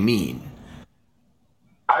that's what they mean.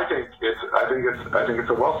 I think it's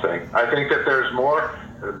a wealth thing. I think that there's more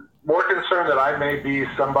concern that I may be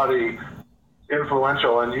somebody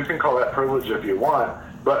influential, and you can call that privilege if you want,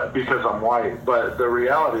 but because I'm white. But the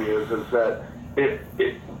reality is that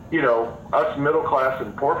us middle class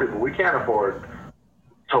and poor people, we can't afford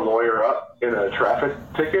to lawyer up in a traffic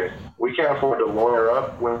ticket. We can't afford to lawyer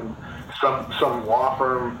up when some law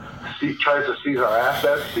firm tries to seize our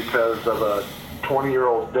assets because of a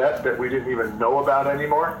 20-year-old debt that we didn't even know about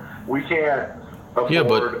anymore. We can't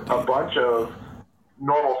afford a bunch of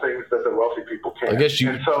normal things that the wealthy people can. I guess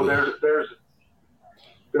and so there's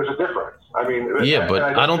a difference. I mean, but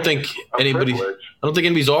I don't think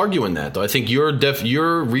anybody's arguing that, though. I think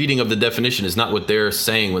your reading of the definition is not what they're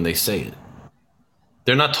saying when they say it.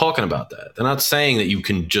 They're not talking about that. They're not saying that you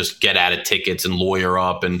can just get out of tickets and lawyer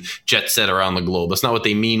up and jet set around the globe. That's not what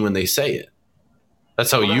they mean when they say it.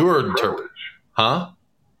 That's how you're interpreting. Huh?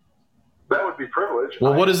 That would be privilege.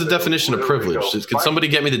 Well, what is the definition of privilege? Can somebody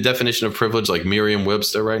get me the definition of privilege, like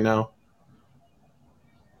Merriam-Webster, right now?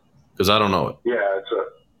 Because I don't know it. Yeah,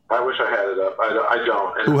 I wish I had it up. I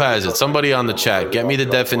don't. Who has it? Somebody on the chat. Get me the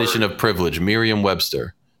definition of privilege.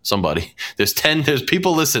 Merriam-Webster. Somebody. There's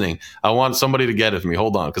people listening. I want somebody to get it for me.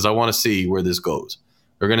 Hold on, because I want to see where this goes.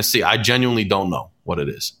 We're going to see. I genuinely don't know what it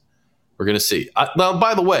is. We're going to see. Now,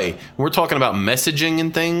 by the way, when we're talking about messaging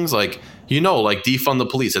and things, like defund the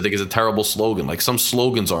police, I think is a terrible slogan. Like, some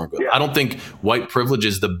slogans aren't good. Yeah. I don't think white privilege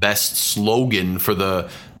is the best slogan for the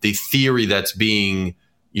theory that's being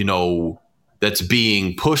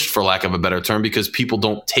pushed, for lack of a better term, because people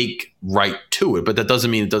don't take right to it. But that doesn't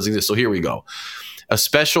mean it doesn't exist. So here we go. A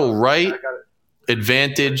special right,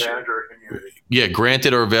 advantage,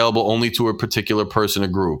 granted or available only to a particular person or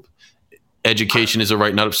group. Education is a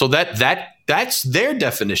right, not so that's their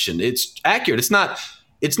definition. It's accurate. It's not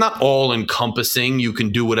all encompassing. You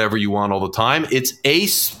can do whatever you want all the time. It's a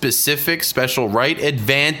specific special right,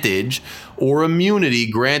 advantage, or immunity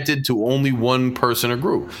granted to only one person or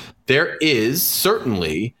group. There is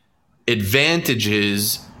certainly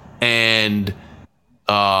advantages and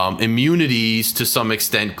immunities to some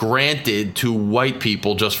extent granted to white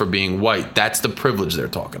people just for being white. That's the privilege they're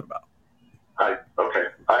talking about. I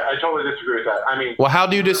totally disagree with that. I mean, well, how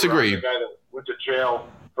do you disagree? The guy that went to jail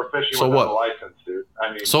for fishing without a license, dude.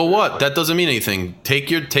 I mean, so what? That doesn't mean anything. Take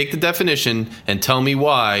the definition and tell me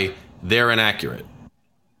why they're inaccurate.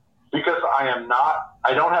 Because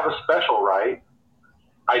I don't have a special right.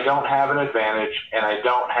 I don't have an advantage, and I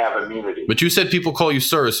don't have immunity. But you said people call you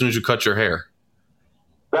sir as soon as you cut your hair.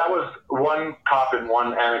 That was one cop in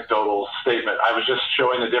one anecdotal statement. I was just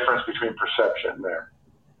showing the difference between perception there.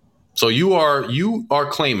 So you are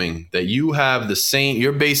claiming that you have the same.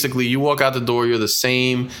 You walk out the door, you're the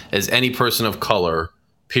same as any person of color.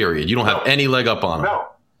 Period. You don't have any leg up on them.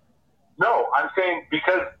 No. I'm saying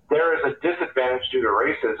because there is a disadvantage due to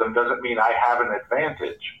racism doesn't mean I have an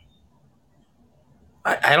advantage.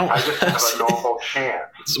 I don't. I just have a normal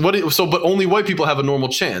chance. But only white people have a normal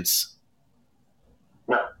chance.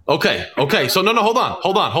 No. Okay. So no. Hold on. 2/3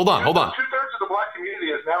 of the black community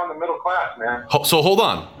is now in the middle class, man. So hold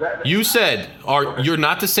on. You said you're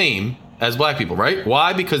not the same as black people, right?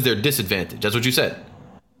 Why? Because they're disadvantaged. That's what you said,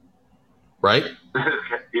 right?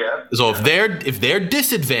 Yeah. So if they're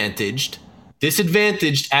disadvantaged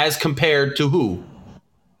as compared to who?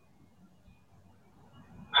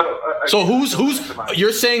 So who's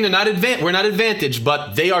you're saying they're not we're not advantaged,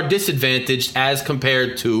 but they are disadvantaged as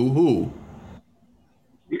compared to who?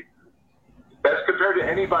 As compared to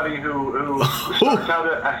anybody who starts out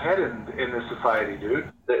ahead in this society,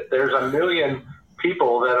 dude. There's a million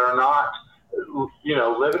people that are not,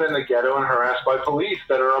 living in the ghetto and harassed by police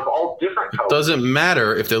that are of all different colors. It doesn't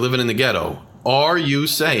matter if they're living in the ghetto. Are you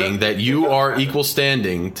saying that you are equal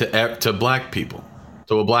standing to black people,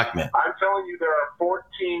 to a black man? I'm telling you, there are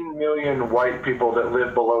 14 million white people that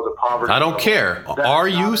live below the poverty. I don't care. Are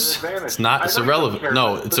you? It's not. It's irrelevant.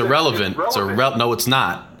 No, it's irrelevant. No, it's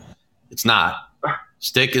not. It's not.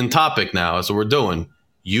 Stick in topic now. That's what we're doing.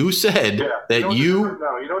 You said that you.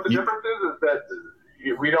 No, you know what the difference is that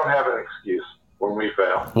we don't have an excuse when we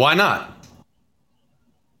fail. Why not?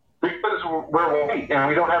 Because we're white and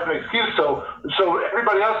we don't have an excuse. So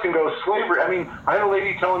everybody else can go slavery. I mean, I had a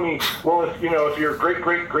lady telling me, well, if your great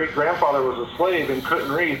grandfather was a slave and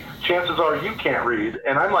couldn't read, chances are you can't read.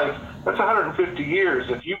 And I'm like, that's 150 years.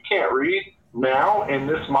 If you can't read now in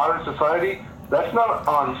this modern society, that's not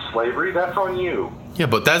on slavery. That's on you. Yeah,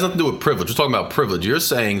 but that has nothing to do with privilege. We're talking about privilege. You're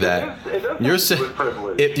saying that you're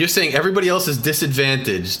saying everybody else is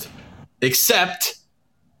disadvantaged except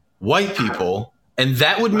white people, and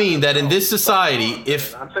that would mean that in this society,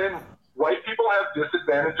 I'm saying white people have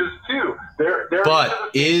disadvantages too.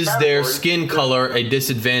 But is their skin color a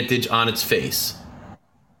disadvantage on its face?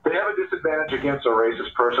 They have a disadvantage against a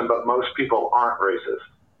racist person, but most people aren't racist.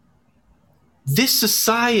 this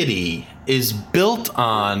society is built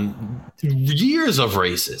on years of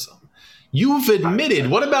racism. You've admitted,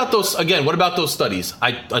 what about those studies?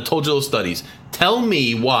 I told you those studies. Tell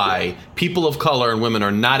me why people of color and women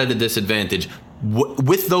are not at a disadvantage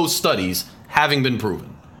with those studies having been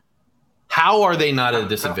proven. How are they not at a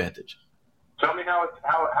disadvantage? Tell me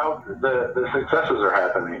how the successes are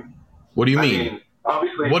happening. What do you mean?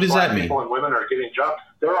 Obviously, what does that mean? People and women are getting jobs.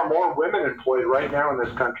 There are more women employed right now in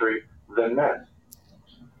this country than men.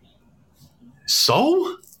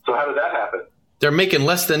 So how did that happen? They're making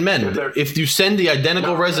less than men. If you send the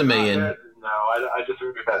identical resume in. I disagree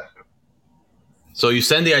with that. So you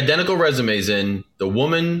send the identical resumes in, the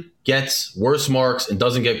woman gets worse marks and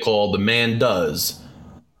doesn't get called, the man does,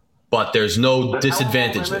 but there's no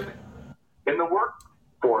disadvantage there. In the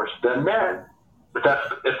workforce than men, if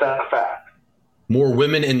that's a fact. More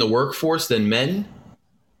women in the workforce than men?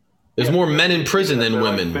 There's more men in prison than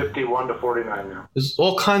women. Like 51 to 49 now. There's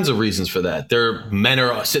all kinds of reasons for that. Men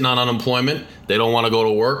are sitting on unemployment. They don't want to go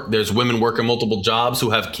to work. There's women working multiple jobs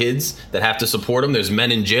who have kids that have to support them. There's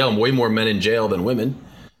men in jail, way more men in jail than women.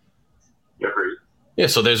 Agreed. Yeah,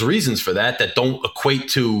 so there's reasons for that don't equate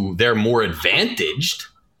to they're more advantaged.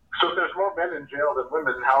 So if there's more men in jail than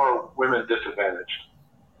women, how are women disadvantaged?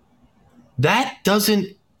 That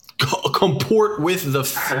doesn't comport with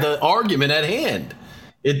the argument at hand.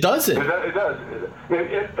 It doesn't. It does.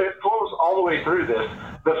 It flows all the way through this.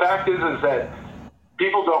 The fact is that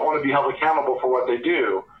people don't want to be held accountable for what they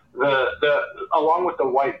do. Along with the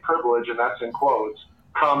white privilege, and that's in quotes,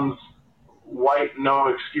 comes white no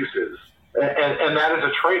excuses. And that is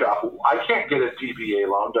a trade-off. I can't get a DBA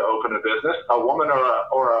loan to open a business. A woman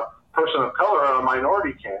or a person of color or a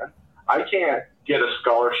minority can. I can't get a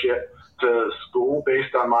scholarship to school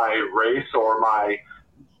based on my race or my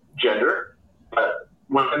gender.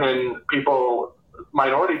 Women and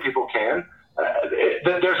minority people can.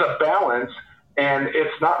 There's a balance, and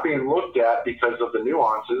it's not being looked at because of the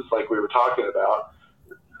nuances, like we were talking about.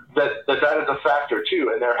 That is a factor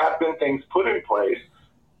too, and there have been things put in place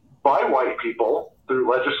by white people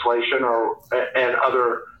through legislation and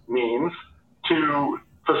other means to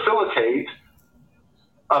facilitate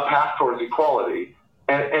a path towards equality,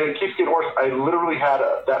 and it keeps getting worse. I literally had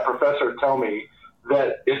that professor tell me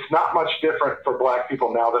that it's not much different for black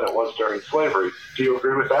people now than it was during slavery. Do you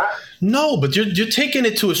agree with that? No, but you're taking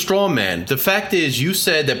it to a straw man. The fact is, you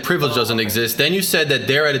said that privilege doesn't exist. Then you said that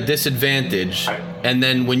they're at a disadvantage. And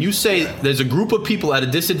then when you say there's a group of people at a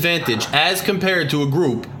disadvantage as compared to a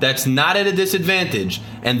group that's not at a disadvantage,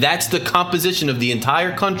 and that's the composition of the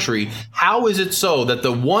entire country, how is it so that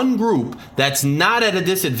the one group that's not at a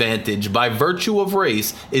disadvantage by virtue of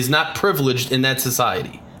race is not privileged in that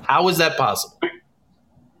society? How is that possible?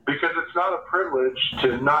 Because it's not a privilege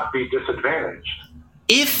to not be disadvantaged.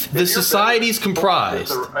 If the society's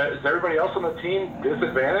comprised... Is everybody else on the team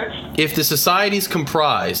disadvantaged? If the society's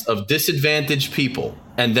comprised of disadvantaged people,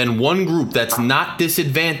 and then one group that's not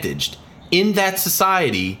disadvantaged, in that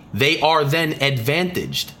society, they are then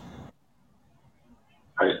advantaged.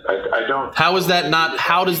 I don't... How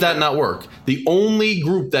does that not work? The only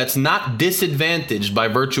group that's not disadvantaged by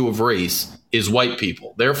virtue of race is white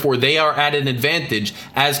people. Therefore, they are at an advantage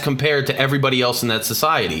as compared to everybody else in that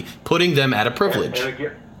society, putting them at a privilege. And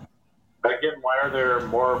again, why are there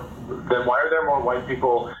more white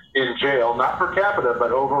people in jail, not per capita,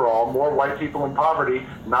 but overall, more white people in poverty,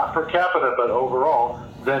 not per capita, but overall,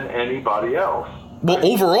 than anybody else? Well,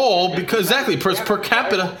 overall, because exactly per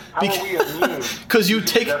capita, because you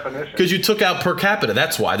took out per capita.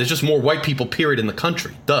 That's why there's just more white people. Period in the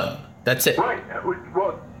country. Done. That's it. Right.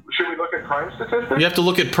 Well, should we look at crime statistics? You have to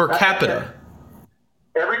look at per capita.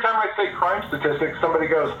 Every time I say crime statistics, somebody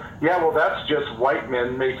goes, "Yeah, well, that's just white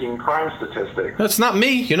men making crime statistics." That's not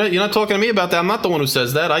me. You're not talking to me about that. I'm not the one who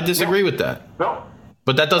says that. I disagree with that. No.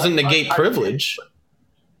 But that doesn't negate privilege.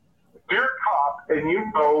 If you're a cop and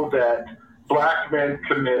you know that black men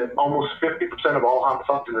commit almost 50% of all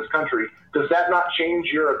homicides in this country, does that not change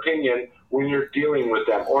your opinion when you're dealing with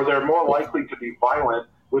them? Or they're more likely to be violent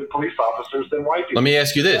with police officers than white people? Let me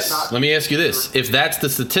ask you this. If that's the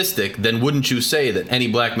statistic, then wouldn't you say that any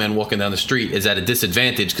black man walking down the street is at a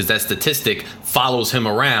disadvantage because that statistic follows him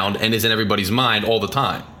around and is in everybody's mind all the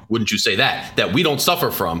time? Wouldn't you say that we don't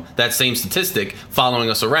suffer from that same statistic following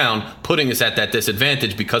us around, putting us at that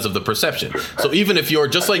disadvantage because of the perception? So even if you're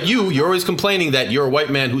just like you're always complaining that you're a white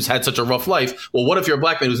man who's had such a rough life. Well, what if you're a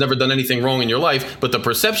black man who's never done anything wrong in your life, but the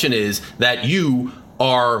perception is that you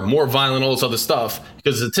are more violent, all this other stuff,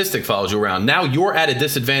 because the statistic follows you around. Now you're at a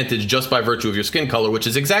disadvantage just by virtue of your skin color, which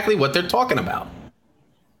is exactly what they're talking about.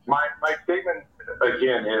 My statement,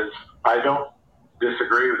 again, is I don't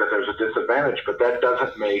disagree that there's a disadvantage, but that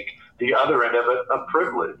doesn't make the other end of it a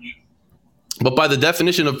privilege. But by the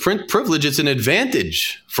definition of privilege, it's an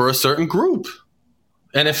advantage for a certain group.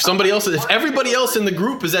 And if everybody else in the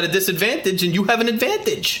group is at a disadvantage, and you have an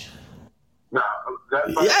advantage. No,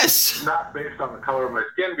 that's not based on the color of my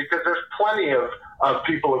skin, because there's plenty of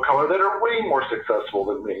people of color that are way more successful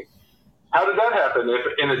than me. How did that happen if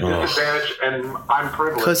in a disadvantage and I'm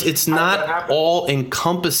privileged? Because it's not all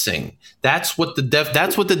encompassing. That's what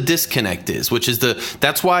the disconnect is,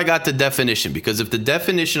 that's why I got the definition. Because if the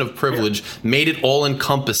definition of privilege made it all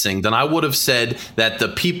encompassing, then I would have said that the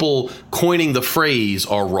people coining the phrase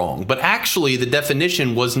are wrong. But actually the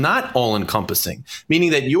definition was not all encompassing,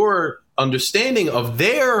 meaning that your understanding of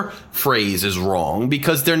their phrase is wrong,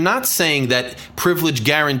 because they're not saying that privilege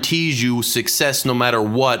guarantees you success no matter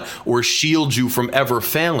what or shields you from ever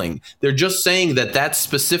failing. They're just saying that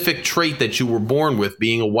specific trait that you were born with,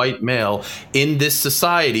 being a white male in this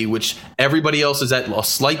society, which everybody else is at a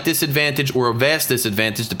slight disadvantage or a vast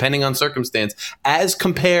disadvantage depending on circumstance, as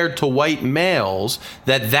compared to white males,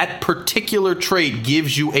 that particular trait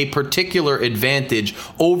gives you a particular advantage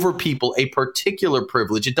over people, a particular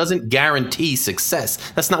privilege. It doesn't guarantee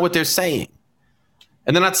success. That's not what they're saying.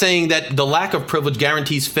 And they're not saying that the lack of privilege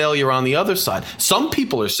guarantees failure on the other side. Some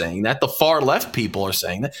people are saying that. The far left people are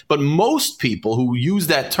saying that. But most people who use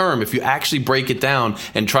that term, if you actually break it down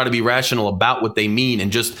and try to be rational about what they mean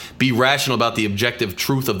and just be rational about the objective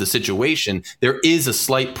truth of the situation, there is a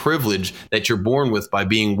slight privilege that you're born with by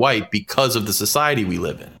being white because of the society we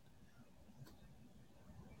live in.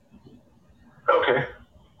 Okay.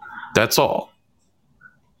 That's all.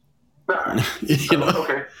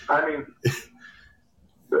 Okay. I mean,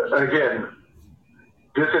 again,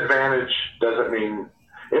 disadvantage doesn't mean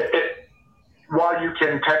while you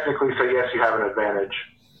can technically say yes, you have an advantage.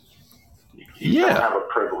 You don't have a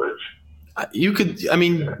privilege. You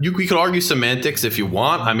could argue semantics if you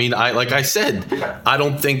want. I mean, like I said, I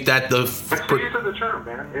don't think that it's the use of the term,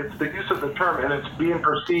 man. It's the use of the term, and it's being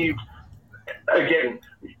perceived. Again,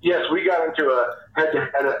 yes, we got into a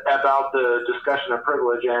head-to-head about the discussion of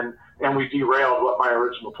privilege, and we derailed what my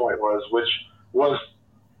original point was, which was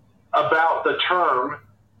about the term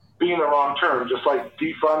being the wrong term, just like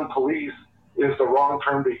defund police is the wrong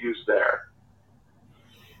term to use there.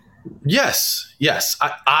 Yes.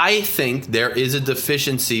 I think there is a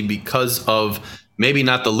deficiency because of maybe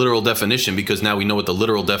not the literal definition, because now we know what the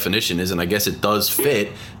literal definition is, and I guess it does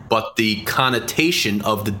fit, but the connotation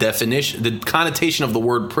of the definition, the connotation of the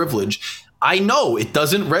word privilege, I know it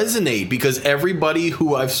doesn't resonate, because everybody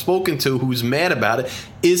who I've spoken to who's mad about it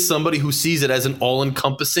is somebody who sees it as an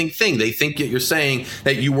all-encompassing thing. They think that you're saying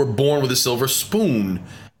that you were born with a silver spoon,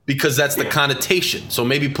 because that's the connotation. So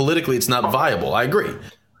maybe politically it's not viable. I agree.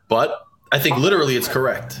 But I think literally it's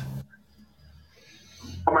correct.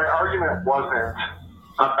 My argument wasn't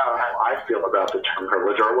about how I feel about the term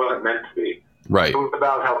privilege, or it wasn't meant to be. Right. It was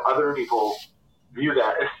about how other people view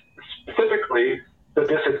that, specifically the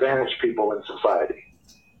disadvantaged people in society.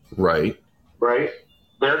 Right.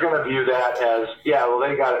 They're going to view that as,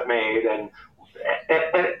 they got it made. And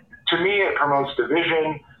to me, it promotes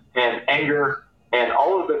division and anger and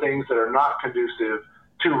all of the things that are not conducive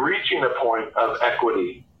to reaching a point of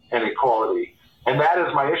equity and equality. And that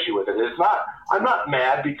is my issue with it. I'm not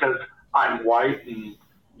mad because I'm white and,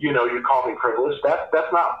 you call me privileged.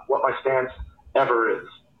 That's not what my stance ever is.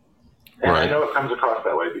 And I know it comes across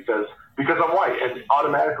that way because I'm white, and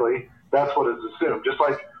automatically that's what is assumed. Just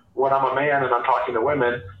like when I'm a man and I'm talking to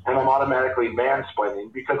women, and I'm automatically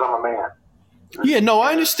mansplaining because I'm a man. Yeah, no,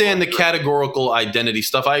 I understand the categorical identity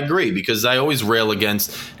stuff. I agree, because I always rail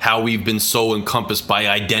against how we've been so encompassed by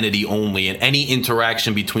identity only, and any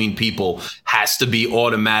interaction between people has to be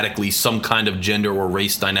automatically some kind of gender or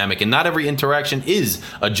race dynamic. And not every interaction is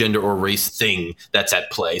a gender or race thing that's at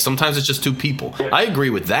play. Sometimes it's just two people. Yeah. I agree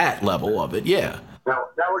with that level of it. Yeah. Now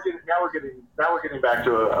we're getting back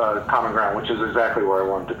to a common ground, which is exactly where I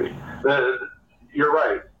wanted to be. You're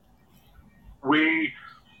right.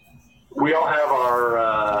 We all have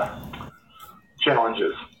our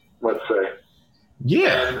challenges, let's say.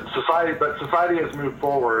 Yeah. And society has moved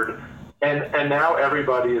forward, and now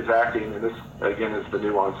everybody is acting, and this again is the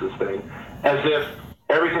nuances thing, as if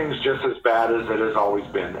everything's just as bad as it has always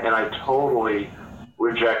been. And I totally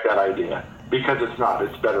reject that idea, because it's not.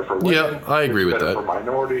 It's better for women. Yeah, I agree with that. It's better for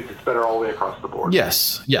minorities. It's better all the way across the board.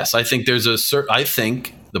 Yes. I think I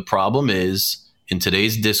think the problem is in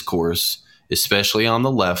today's discourse, especially on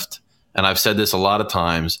the left, and I've said this a lot of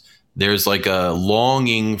times, There's like a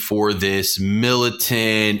longing for this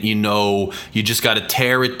militant, you just got to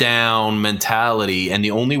tear it down mentality. And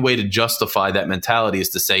the only way to justify that mentality is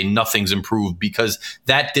to say nothing's improved, because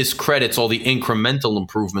that discredits all the incremental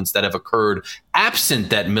improvements that have occurred absent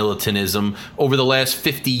that militantism over the last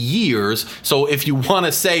 50 years. So if you want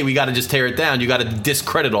to say we got to just tear it down, you got to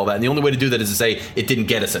discredit all that. And the only way to do that is to say it didn't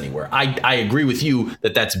get us anywhere. I agree with you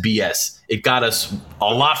that that's BS. It got us a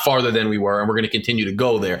lot farther than we were, and we're going to continue to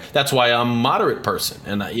go there. That's why I'm a moderate person,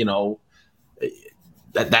 and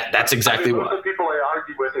that's exactly most why. of the people I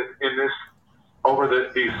argue with in this over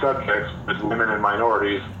these subjects with women and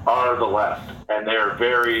minorities are the left, and they're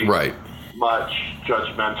very much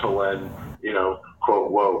judgmental and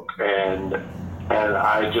quote woke, and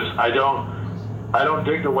I don't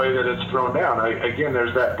dig the way that it's thrown down. Again,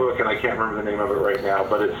 there's that book, and I can't remember the name of it right now,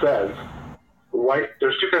 but it says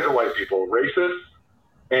there's two kinds of white people: racists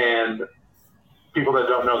and people that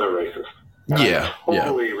don't know they're racist. And I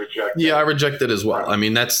totally reject it. Yeah, I reject it as well. I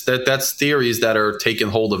mean, that's theories that are taking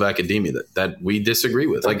hold of academia that we disagree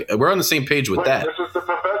with. Like, we're on the same page with that. This is the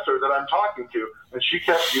professor that I'm talking to, and she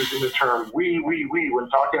kept using the term we when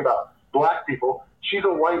talking about black people. She's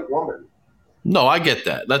a white woman. No, I get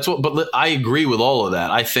that. But I agree with all of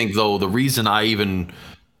that. I think, though, the reason I even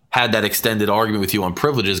had that extended argument with you on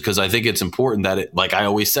privileges, because I think it's important that like I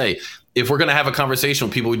always say, if we're going to have a conversation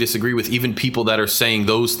with people we disagree with, even people that are saying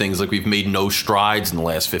those things, like we've made no strides in the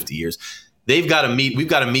last 50 years, we've got to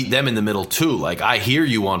meet them in the middle too. Like, I hear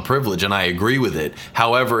you on privilege and I agree with it.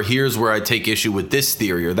 However, here's where I take issue with this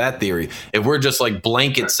theory or that theory. If we're just like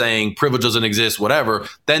blanket saying privilege doesn't exist, whatever,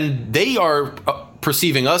 then they are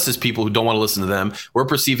perceiving us as people who don't want to listen to them. We're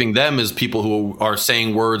perceiving them as people who are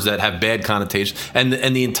saying words that have bad connotations, and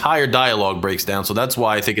the entire dialogue breaks down. So that's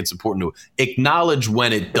why I think it's important to acknowledge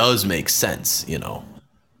when it does make sense, Nuance.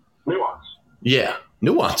 Yeah.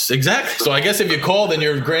 Nuance, exactly. So I guess if you called and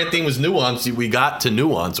your grand theme was nuance, we got to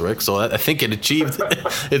nuance, Rick. So I think it achieved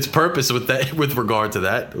its purpose with regard to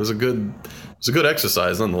that. It was a good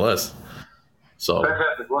exercise nonetheless. So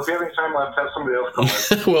fantastic. Well, if you have any time left, have somebody else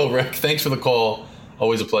call in. Well, Rick, thanks for the call.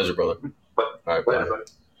 Always a pleasure, brother. All right, bye.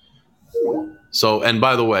 So, and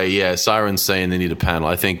by the way, Siren's saying they need a panel.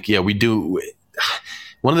 I think, we do.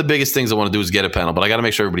 One of the biggest things I want to do is get a panel, but I got to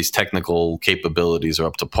make sure everybody's technical capabilities are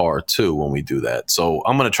up to par too when we do that. So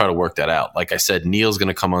I'm going to try to work that out. Like I said, Neil's going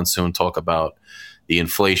to come on soon, talk about the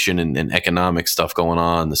inflation and economic stuff going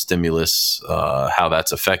on, the stimulus, how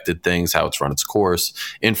that's affected things, how it's run its course,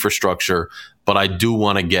 infrastructure. But I do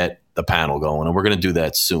want to get the panel going, and we're going to do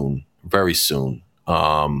that soon, very soon.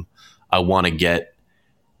 I want to get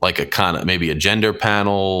like a kind of maybe a gender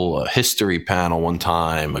panel, a history panel one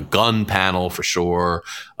time, a gun panel for sure,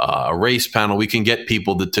 a race panel. We can get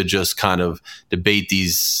people to just kind of debate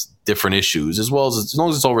these different issues as long as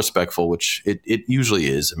it's all respectful, which it usually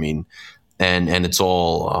is. I mean, and it's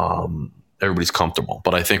all everybody's comfortable.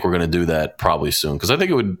 But I think we're going to do that probably soon, because I think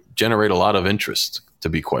it would generate a lot of interest, to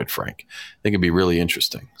be quite frank. I think it'd be really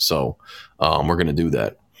interesting. So we're going to do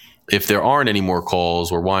that. If there aren't any more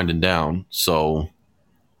calls, we're winding down. So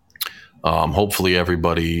hopefully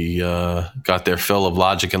everybody got their fill of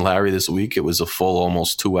Logic and Larry this week. It was a full,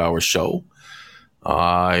 almost 2-hour show.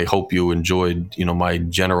 I hope you enjoyed, my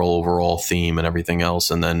general overall theme and everything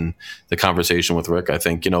else. And then the conversation with Rick. I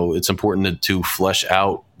think, it's important to flesh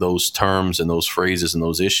out those terms and those phrases and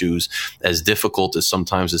those issues, as difficult as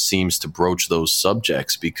sometimes it seems to broach those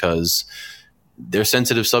subjects, because they're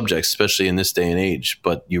sensitive subjects, especially in this day and age,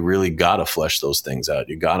 but you really got to flesh those things out.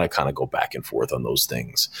 You got to kind of go back and forth on those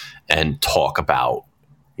things and talk about,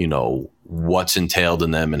 what's entailed in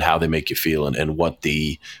them and how they make you feel, and what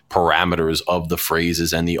the parameters of the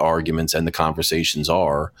phrases and the arguments and the conversations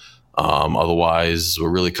are. Otherwise, we're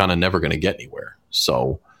really kind of never going to get anywhere.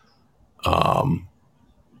 So, and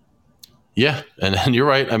you're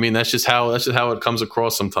right. I mean, that's just how it comes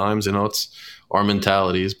across sometimes. It's our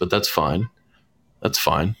mentalities, but that's fine. That's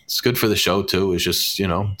fine. It's good for the show too. It's just,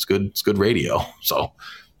 it's good radio. So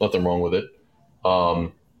nothing wrong with it.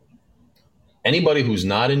 Anybody who's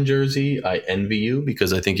not in Jersey, I envy you,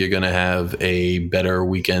 because I think you're going to have a better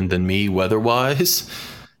weekend than me weather-wise.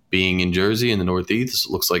 Being in Jersey in the Northeast,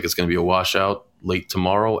 it looks like it's going to be a washout late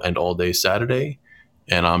tomorrow and all day Saturday.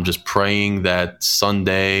 And I'm just praying that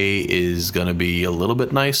Sunday is going to be a little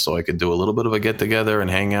bit nice, so I could do a little bit of a get-together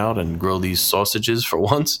and hang out and grill these sausages for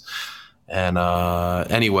once. And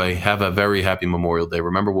anyway, have a very happy Memorial Day.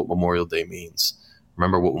 Remember what Memorial Day means.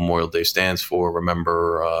 Remember what Memorial Day stands for.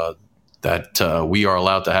 Remember that we are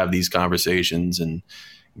allowed to have these conversations and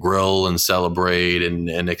grill and celebrate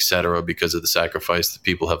and et cetera, because of the sacrifice that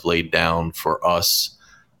people have laid down for us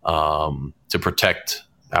to protect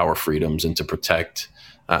our freedoms and to protect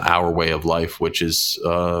our way of life, which is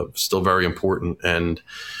still very important. And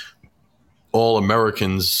all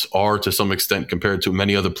Americans are, to some extent, compared to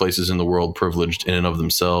many other places in the world, privileged in and of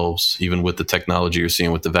themselves. Even with the technology you're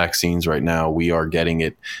seeing with the vaccines right now, we are getting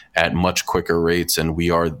it at much quicker rates, and we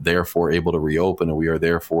are therefore able to reopen, and we are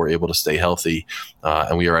therefore able to stay healthy.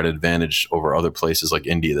 And we are at an advantage over other places like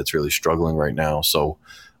India that's really struggling right now. So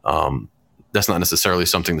that's not necessarily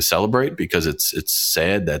something to celebrate, because it's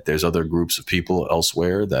sad that there's other groups of people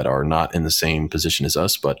elsewhere that are not in the same position as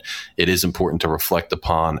us. But it is important to reflect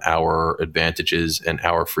upon our advantages and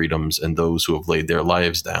our freedoms and those who have laid their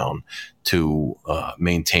lives down to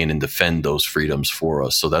maintain and defend those freedoms for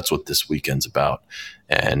us. So that's what this weekend's about.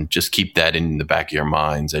 And just keep that in the back of your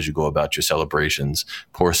minds as you go about your celebrations.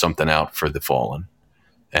 Pour something out for the fallen.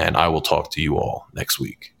 And I will talk to you all next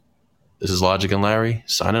week. This is Logic and Larry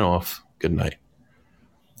signing off. Good night.